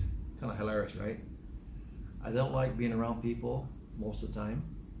 Kind of hilarious, right? I don't like being around people most of the time.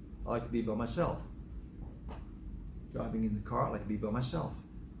 I like to be by myself. Driving in the car, I like to be by myself.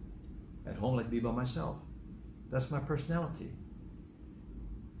 At home, I like to be by myself. That's my personality.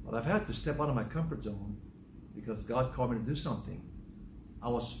 But I've had to step out of my comfort zone because God called me to do something. I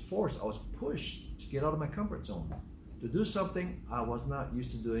was forced, I was pushed to get out of my comfort zone, to do something I was not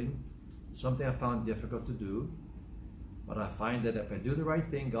used to doing, something I found difficult to do. But I find that if I do the right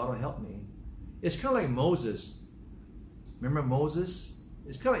thing, God will help me. It's kind of like Moses. Remember Moses?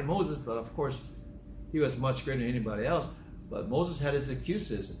 It's kind of like Moses, but of course, he was much greater than anybody else. But Moses had his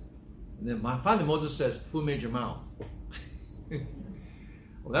excuses. And then finally Moses says, who made your mouth?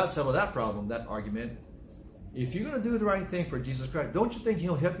 Well, that settled that problem, that argument. If you're going to do the right thing for Jesus Christ, don't you think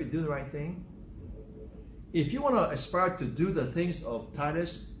he'll help you do the right thing? If you want to aspire to do the things of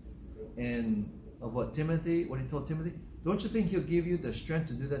Titus and of what Timothy, what he told Timothy, don't you think he'll give you the strength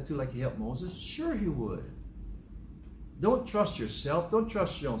to do that too, like he helped Moses? Sure he would. Don't trust yourself. Don't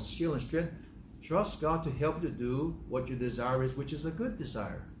trust your own skill and strength. Trust God to help you to do what your desire is, which is a good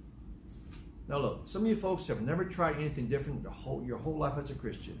desire. Now look, some of you folks have never tried anything different your whole life as a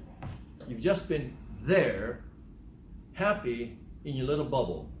Christian. You've just been there, happy in your little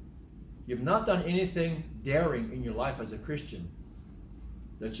bubble. You've not done anything daring in your life as a Christian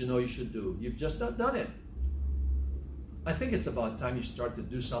that you know you should do. You've just not done it. I think it's about time you start to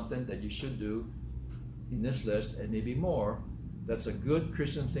do something that you should do in this list, and maybe more, that's a good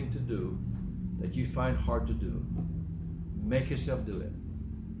Christian thing to do that you find hard to do. Make yourself do it.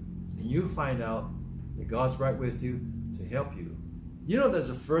 And you find out that God's right with you to help you. You know there's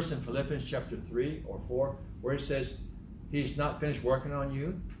a verse in Philippians chapter 3 or 4 where it says, he's not finished working on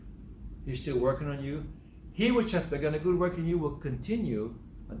you. He's still working on you. He which hath begun a good work in you will continue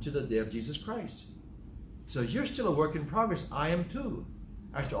until the day of Jesus Christ. So you're still a work in progress. I am too.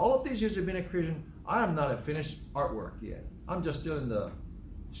 After all of these years of being a Christian, I am not a finished artwork yet. I'm just still in the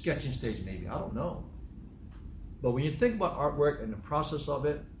sketching stage maybe. I don't know. But when you think about artwork and the process of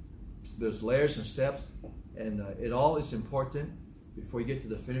it, there's layers and steps, and it all is important before you get to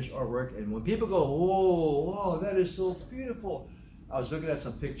the finished artwork. And when people go, whoa, whoa, that is so beautiful. I was looking at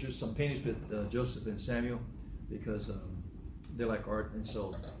some pictures, some paintings with Joseph and Samuel, because they like art. And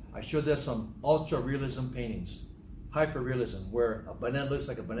so I showed them some ultra-realism paintings, hyper-realism, where a banana looks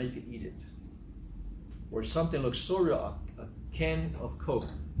like a banana, you can eat it. Where something looks so real, a can of Coke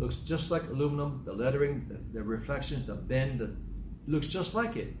looks just like aluminum, the lettering, the reflections, the bend, looks just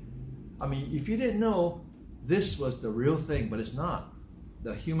like it. I mean, if you didn't know, this was the real thing, but it's not.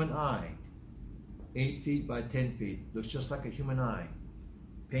 The human eye, 8 feet by 10 feet, looks just like a human eye,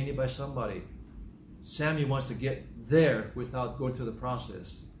 painted by somebody. Samuel wants to get there without going through the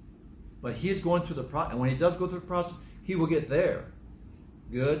process. But he's going through the process, and when he does go through the process, he will get there.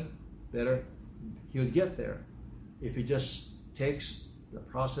 Good, better, he'll get there. If he just takes the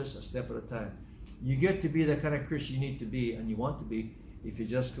process a step at a time. You get to be the kind of Christian you need to be, and you want to be, if you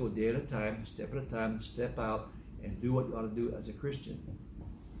just go day at a time, step at a time, step out, and do what you ought to do as a Christian.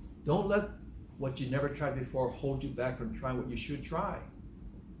 Don't let what you never tried before hold you back from trying what you should try.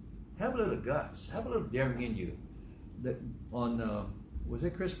 Have a little guts. Have a little daring in you. That on was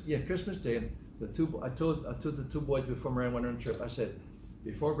it Christmas? Yeah, Christmas Day. I told the two boys before Marianne went on a trip. I said,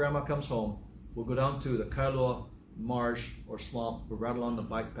 before Grandma comes home, we'll go down to the Kailua marsh or swamp. We'll ride along the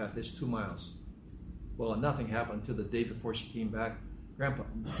bike path. It's 2 miles. Well, nothing happened until the day before she came back. Grandpa,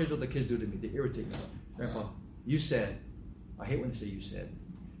 here's what the kids do to me. They irritate me. Grandpa, you said, I hate when they say you said.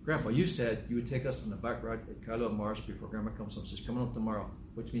 Grandpa, you said you would take us on the bike ride at Kailua Marsh before Grandma comes home. She's coming home tomorrow,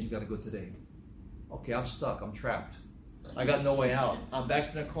 which means you got to go today. Okay, I'm stuck. I'm trapped. I got no way out. I'm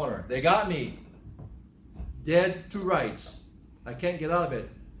back in the corner. They got me. Dead to rights. I can't get out of it.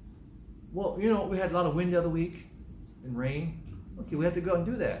 Well, you know, we had a lot of wind the other week and rain. Okay, we had to go and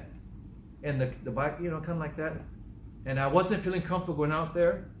do that. And the bike, you know, kind of like that. And I wasn't feeling comfortable going out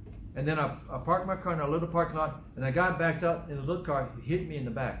there. And then I parked my car in a little parking lot, and a guy backed up in a little car, hit me in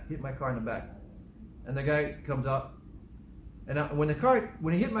the back, hit my car in the back. And the guy comes up, and when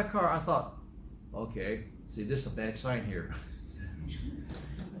he hit my car, I thought, okay, see, this is a bad sign here.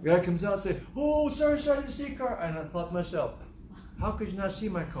 The guy comes out and says, oh, sorry, I didn't see your car. And I thought to myself, how could you not see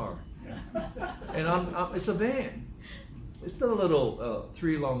my car? And it's a van. It's not a little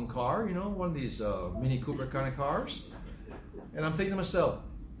 3-lung car, you know, one of these Mini Cooper kind of cars. And I'm thinking to myself,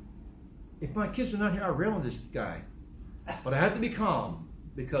 if my kids were not here, I'd rail on this guy. But I had to be calm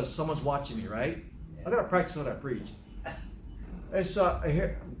because someone's watching me, right? I got to practice what I preach. And so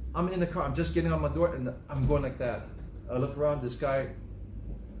I'm in the car. I'm just getting on my door, and I'm going like that. I look around. This guy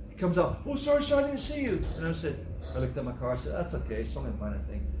comes out, oh, sorry, I didn't see you. And I looked at my car, I said, that's okay, it's only a minor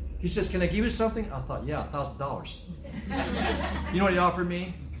thing. He says, can I give you something? I thought, yeah, $1,000. You know what he offered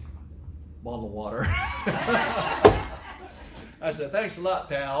me? Bottle of water. I said, thanks a lot,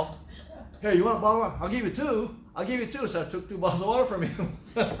 pal. Here, you want a bottle of water? I'll give you two. So I took 2 bottles of water from him.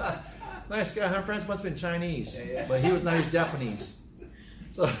 Nice guy. Her friends must have been Chinese, but he was not. He was Japanese.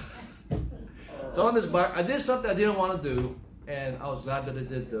 So on this bike, I did something I didn't want to do, and I was glad that I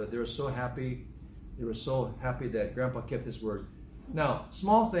did. They were so happy. They were so happy that Grandpa kept his word. Now,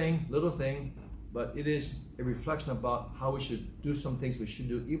 small thing, little thing, but it is a reflection about how we should do some things we should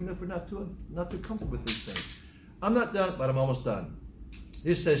do, even if we're not too comfortable with these things. I'm not done, but I'm almost done.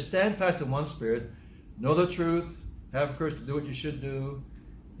 It says, stand fast in one spirit, know the truth, have courage to do what you should do,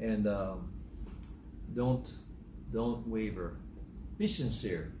 and don't waver. Be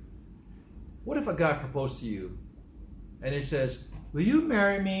sincere. What if a guy proposed to you, and he says, will you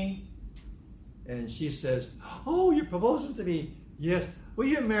marry me? And she says, oh, you're proposing to me. Yes. Will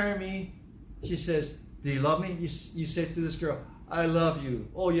you marry me? She says, do you love me? You say to this girl, I love you.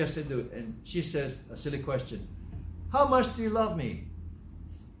 Oh, yes, I do. And she says a silly question. How much do you love me?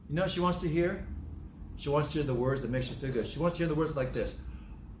 You know what she wants to hear? She wants to hear the words that makes you feel good. She wants to hear the words like this.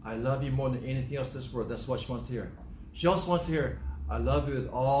 I love you more than anything else in this world. That's what she wants to hear. She also wants to hear, I love you with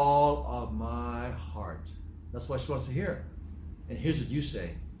all of my heart. That's what she wants to hear. And here's what you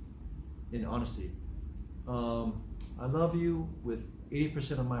say in honesty. I love you with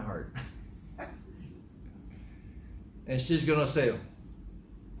 80% of my heart. And she's going to say,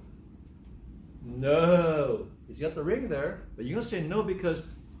 no. He's got the ring there, but you're going to say no because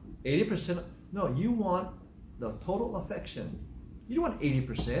 80%. No, you want the total affection. You don't want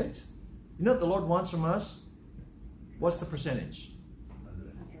 80%. You know what the Lord wants from us? What's the percentage?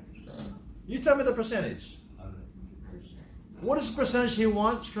 You tell me the percentage. What is the percentage He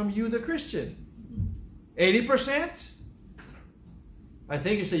wants from you, the Christian? 80%? I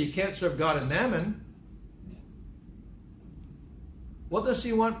think you say you can't serve God and mammon. What does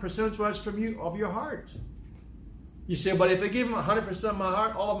He want percentage-wise from you of your heart? You say, but if I give Him 100% of my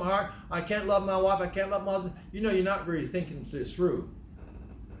heart, all of my heart, I can't love my wife, I can't love my husband. You know, you're not really thinking this through.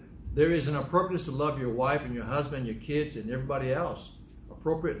 There is an appropriateness to love your wife and your husband, your kids, and everybody else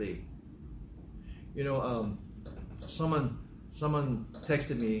appropriately. You know, someone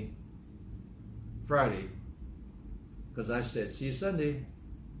texted me Friday because I said, see you Sunday.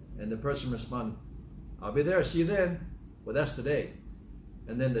 And the person responded, I'll be there, see you then. Well, that's today.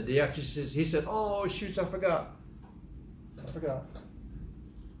 And then the day after he said, oh, shoots, I forgot.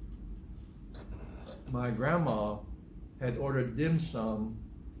 My grandma had ordered dim sum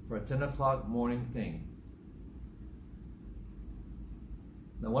for a 10 o'clock morning thing.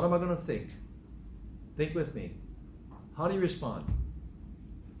 Now, what am I going to think? Think with me. How do you respond?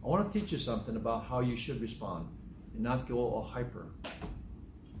 I want to teach you something about how you should respond and not go all hyper.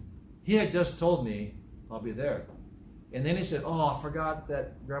 He had just told me, I'll be there. And then he said, oh, I forgot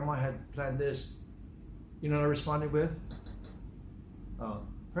that Grandma had planned this. You know what I responded with?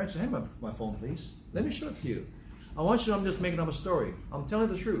 Francis, hand my phone, please. Let me show it to you. I want you to know I'm just making up a story. I'm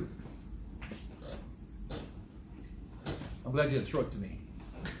telling the truth. I'm glad you didn't throw it to me.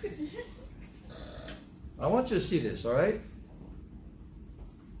 I want you to see this, all right?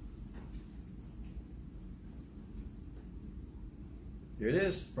 Here it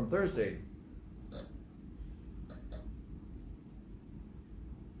is from Thursday.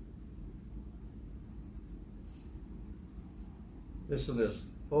 Listen to this.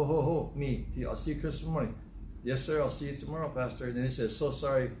 Ho, ho, ho, me. I'll see you Christmas morning. Yes, sir, I'll see you tomorrow, Pastor. And then he says, so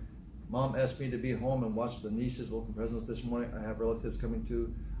sorry, Mom asked me to be home and watch the nieces open presents this morning. I have relatives coming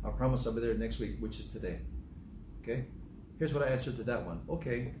too. I promise I'll be there next week, which is today. Okay? Here's what I answered to that one.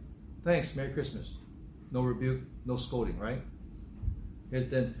 Okay, thanks, Merry Christmas. No rebuke, no scolding, right? Here's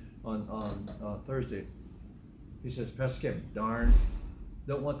then on Thursday, he says, Pastor Kim, darn.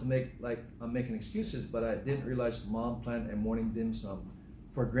 Don't want to make like I'm making excuses, but I didn't realize Mom planned a morning dim sum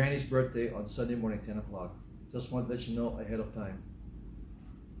for Granny's birthday on Sunday morning, 10 o'clock. Just want to let you know ahead of time.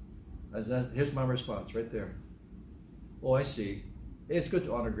 Here's my response right there. Oh, I see. It's good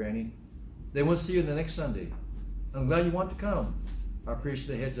to honor Granny. Then we'll see you the next Sunday. I'm glad you want to come. I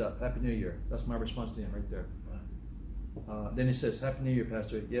appreciate the heads up. Happy New Year. That's my response to him right there. Then he says, Happy New Year,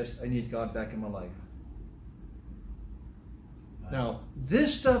 Pastor. Yes, I need God back in my life. Now,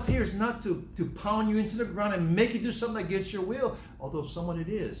 this stuff here is not to pound you into the ground and make you do something against your will, although somewhat it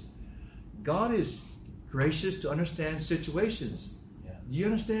is. God is gracious to understand situations. Yeah. Do you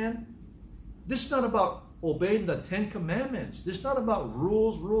understand? This is not about obeying the 10 Commandments. This is not about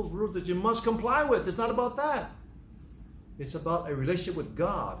rules that you must comply with. It's not about that. It's about a relationship with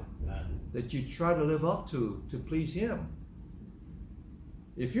God that you try to live up to please Him.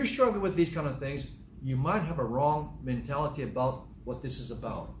 If you're struggling with these kind of things, you might have a wrong mentality about what this is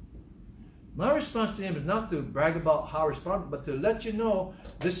about. My response to him is not to brag about how I respond, but to let you know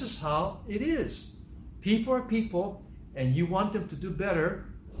this is how it is. People are people, and you want them to do better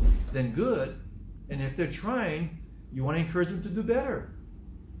than good. And if they're trying, you want to encourage them to do better.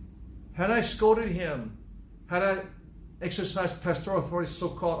 Had I scolded him, had I exercised pastoral authority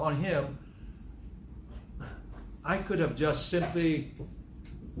so-called on him, I could have just simply,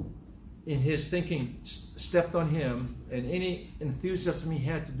 in his thinking, stepped on him, and any enthusiasm he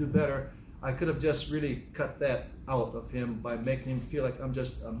had to do better, I could have just really cut that out of him by making him feel like I'm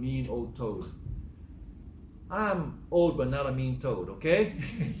just a mean old toad. I'm old but not a mean toad, okay?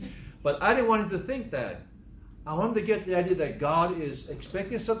 But I didn't want him to think that. I want him to get the idea that God is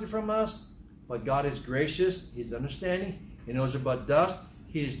expecting something from us, but God is gracious, He's understanding, He knows about dust.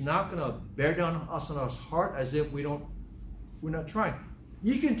 He's not going to bear down us on our heart as if we're not trying.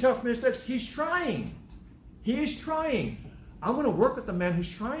 You can tell from his text, he's trying. He is trying. I'm going to work with the man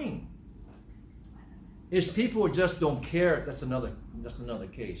who's trying. His people just don't care. That's another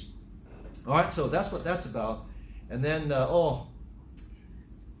case. All right, so that's what that's about. And then, I'm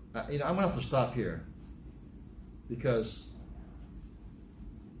going to have to stop here because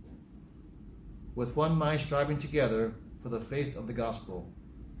with one mind striving together for the faith of the gospel.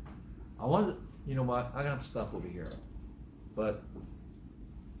 You know what? I'm going to have to stop over here. But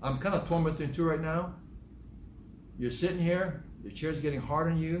I'm kind of torn between two right now. You're sitting here, your chair's getting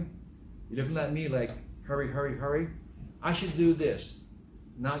hard on you. You're looking at me like, hurry, hurry, hurry. I should do this.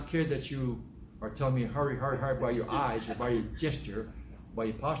 Not care that you are telling me hurry, hurry, hurry by your eyes or by your gesture, by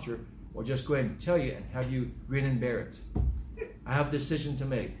your posture, or just go ahead and tell you and have you grin and bear it. I have a decision to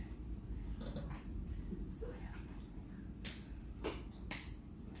make.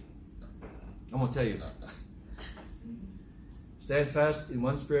 I'm going to tell you. Stand fast in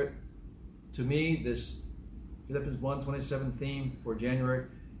one spirit. To me, this Philippians 1:27 theme for January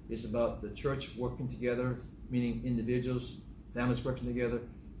is about the church working together, meaning individuals, families working together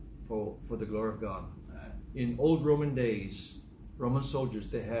for the glory of God. In old Roman days, Roman soldiers,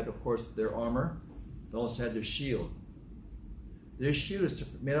 they had, of course, their armor. They also had their shield. Their shield is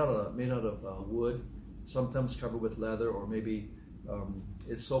made out of wood, sometimes covered with leather, or maybe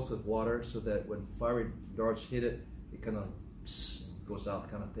it's soaked with water so that when fiery darts hit it, it kind of goes out,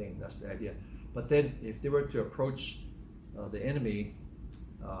 kind of thing. That's the idea. But then, if they were to approach the enemy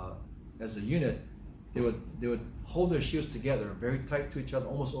as a unit, they would hold their shields together, very tight to each other,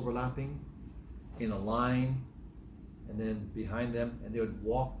 almost overlapping, in a line, and then behind them, and they would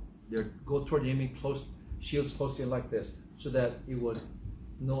go toward the enemy, shields close to him like this, so that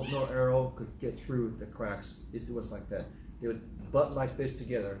no arrow could get through the cracks if it was like that. They would butt like this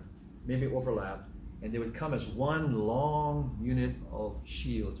together, maybe overlap, and they would come as one long unit of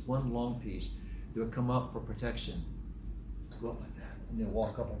shields, one long piece. They would come up for protection. Go up like that, and then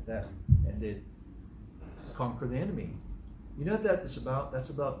walk up like that, and they'd conquer the enemy. You know what that is about?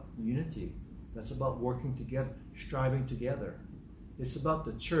 That's about unity. That's about working together, striving together. It's about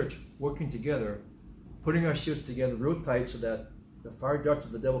the church working together, putting our shields together real tight so that the fire darts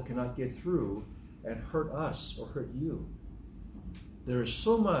of the devil cannot get through and hurt us or hurt you. There's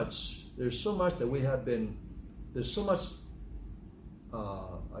so much that we have been, there's so much,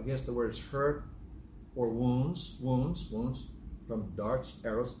 I guess the word is hurt or wounds from darts,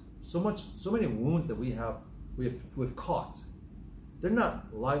 arrows, so many wounds that we've caught. They're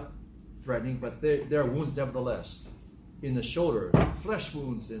not life-threatening, but they're wounds nevertheless. In the shoulder, flesh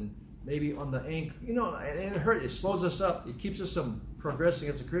wounds, and maybe on the ankle, and it hurts, it slows us up, it keeps us from progressing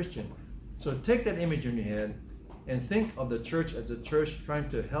as a Christian. So take that image in your head, and think of the church as a church trying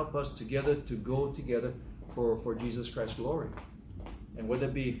to help us together to go together for Jesus Christ's glory. And whether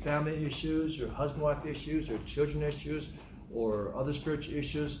it be family issues or husband-wife issues or children issues or other spiritual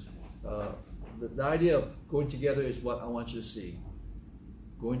issues, the idea of going together is what I want you to see.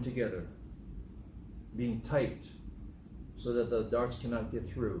 Going together. Being tight so that the darts cannot get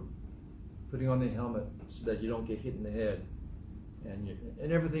through. Putting on the helmet so that you don't get hit in the head. And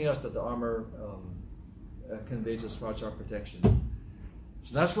everything else that the armor conveys as far as our protection.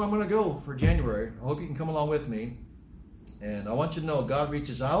 So that's where I'm going to go for January. I hope you can come along with me. And I want you to know God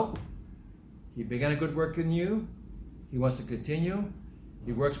reaches out. He began a good work in you. He wants to continue.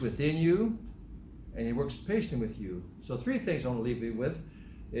 He works within you. And He works patiently with you. So 3 things I want to leave you with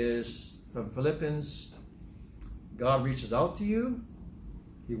is from Philippians, God reaches out to you.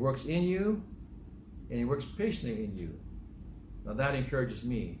 He works in you. And He works patiently in you. Now that encourages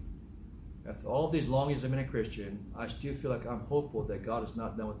me. After all these long years I've been a Christian, I still feel like I'm hopeful that God is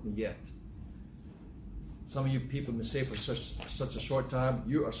not done with me yet. Some of you people may say for such a short time,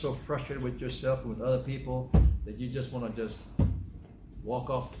 you are so frustrated with yourself and with other people that you just want to just walk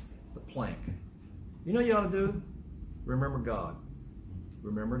off the plank. You know what you ought to do? Remember God.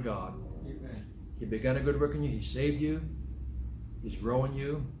 Remember God. Amen. He began a good work in you. He saved you. He's growing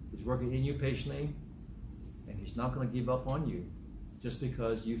you. He's working in you patiently. And He's not going to give up on you just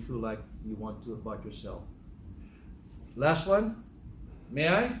because you feel like you want to about yourself. Last one. May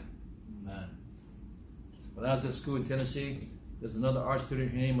I? Amen. When I was at school in Tennessee, there's another art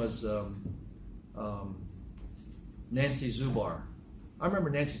student. Her name was Nancy Zubar. I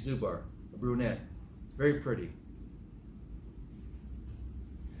remember Nancy Zubar, a brunette, very pretty.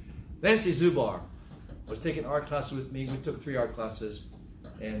 Nancy Zubar was taking art classes with me. We took 3 art classes,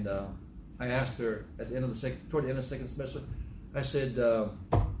 and I asked her at the end of toward the end of the second semester, I said,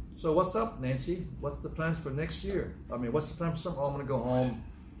 "So what's up, Nancy? What's the plans for next year? I mean, what's the plan for summer? Oh, I'm going to go home,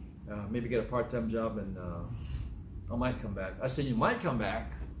 maybe get a part-time job, and I might come back." I said, "You might come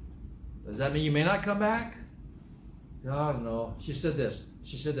back? Does that mean you may not come back?" God, no. She said this.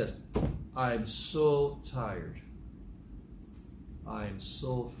 "I'm so tired. I'm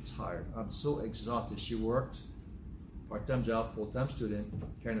so tired. I'm so exhausted." She worked, part-time job, full-time student,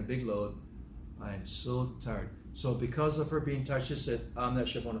 carrying a big load. "I'm so tired." So because of her being tired, she said, "I'm not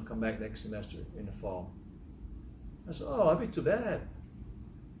sure if I want to come back next semester in the fall." I said, "Oh, that'd be too bad."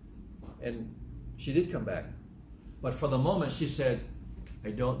 And she did come back. But for the moment, she said,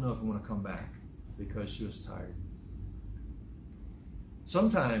 "I don't know if I'm going to come back," because she was tired.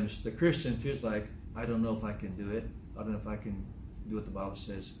 Sometimes the Christian feels like, "I don't know if I can do it. I don't know if I can do what the Bible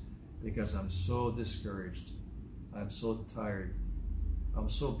says, because I'm so discouraged. I'm so tired. I'm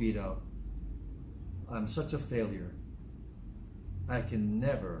so beat up. I'm such a failure. I can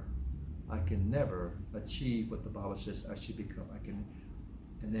never achieve what the Bible says I should become.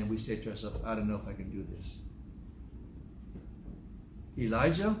 And then we say to ourselves, "I don't know if I can do this."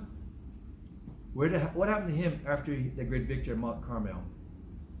 Elijah, what happened to him after the great victory at Mount Carmel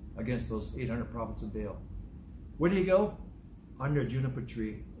against those 800 prophets of Baal? Where did he go? Under a juniper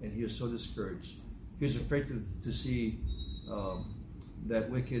tree, and he was so discouraged. He was afraid to see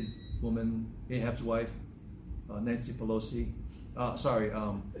that wicked woman, Ahab's wife, Nancy Pelosi.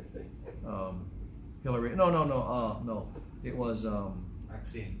 Hillary. No. It was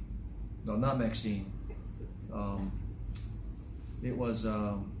Maxine. no, not Maxine. It was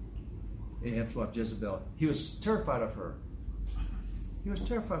Ahab's wife, Jezebel. He was terrified of her.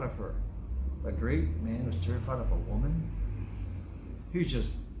 A great man was terrified of a woman. He was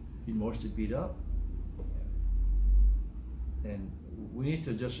just emotionally beat up. And we need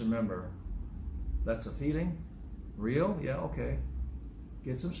to just remember, that's a feeling. Real? Yeah, okay.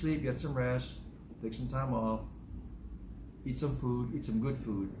 Get some sleep, get some rest, take some time off, eat some food, eat some good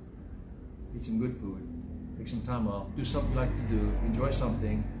food. Take some time off, do something you like to do, enjoy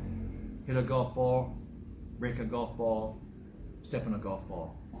something, hit a golf ball, break a golf ball, step on a golf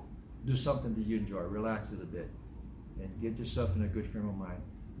ball. Do something that you enjoy, relax a little bit, and get yourself in a good frame of mind.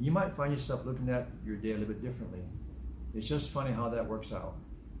 You might find yourself looking at your day a little bit differently. It's just funny how that works out.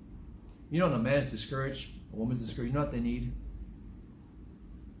 You know, when a man's discouraged, a woman's discouraged, you know what they need?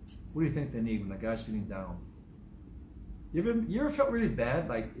 What do you think they need when a guy's feeling down? You ever felt really bad,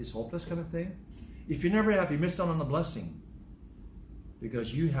 like it's hopeless kind of thing? If you never have, you missed out on the blessing,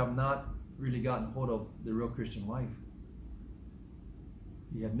 because you have not really gotten hold of the real Christian life.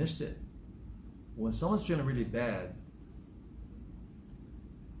 You have missed it. When someone's feeling really bad,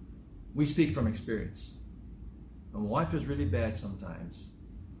 we speak from experience. And my wife is really bad sometimes.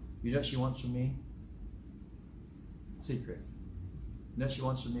 You know what she wants from me? Secret. You know what she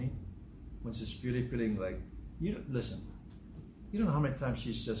wants from me? When she's really feeling like, listen, you don't know how many times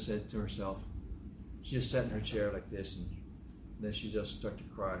she's just said to herself, she just sat in her chair like this, and then she just started to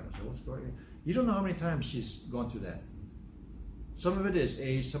cry. And I said, "What's going on?" You don't know how many times she's gone through that. Some of it is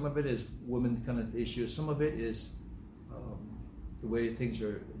age, some of it is women kind of issues, some of it is the way things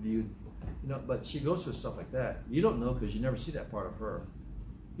are viewed. You know, but she goes through stuff like that. You don't know because you never see that part of her.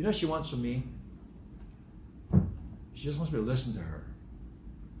 You know what she wants from me? She just wants me to listen to her.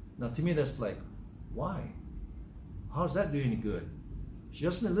 Now, to me, that's like, why? How does that do any good? She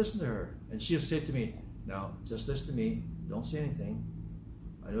just wants me to listen to her. And she'll say to me, "Now, just listen to me. Don't say anything.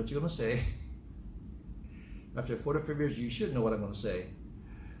 I know what you're going to say. After 45 years, you should know what I'm going to say.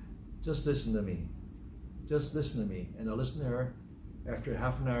 Just listen to me. Just listen to me." And I'll listen to her. After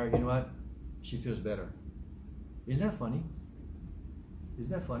half an hour, you know what? She feels better. Isn't that funny?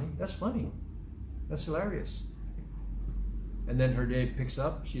 Isn't that funny? That's funny. That's hilarious. and then her day picks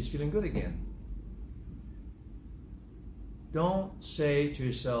up, she's feeling good again. Don't say to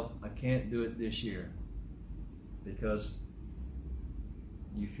yourself, I can't do it this year because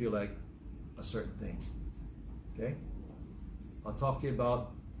you feel like a certain thing. Okay? I'll talk to you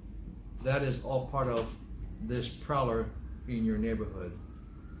about that. Is all part of this prowler in your neighborhood.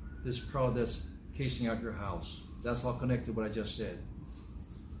 This prowler that's casing out your house. That's all connected to what I just said.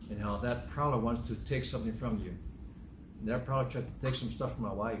 And how that prowler wants to take something from you. And that prowler tried to take some stuff from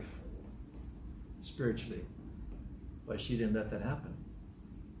my wife spiritually. But she didn't let that happen.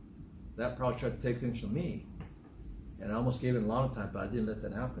 That prowler tried to take things from me. And I almost gave it a lot of time, but I didn't let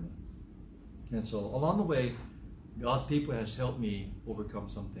that happen. And so along the way, God's people has helped me overcome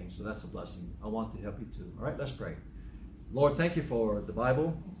some things. So that's a blessing. I want to help you too. All right, let's pray. Lord, thank you for the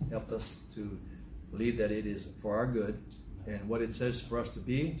Bible. Help us to believe that it is for our good. And what it says for us to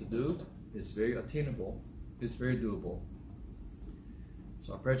be, to do, is very attainable. It's very doable.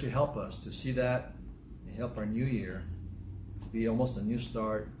 So I pray that you help us to see that and help our new year to be almost a new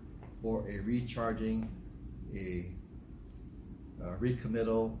start or a recharging, a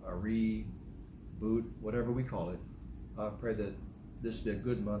recommittal, a reboot, whatever we call it. I pray that this be a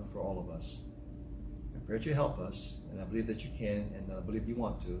good month for all of us. I pray that you help us, and I believe that you can, and I believe you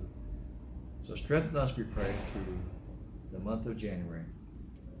want to. So strengthen us, we pray, through the month of January.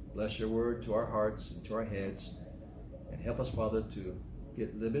 Bless your word to our hearts and to our heads, and help us, Father, to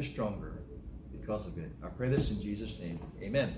get a little bit stronger because of it. I pray this in Jesus' name. Amen.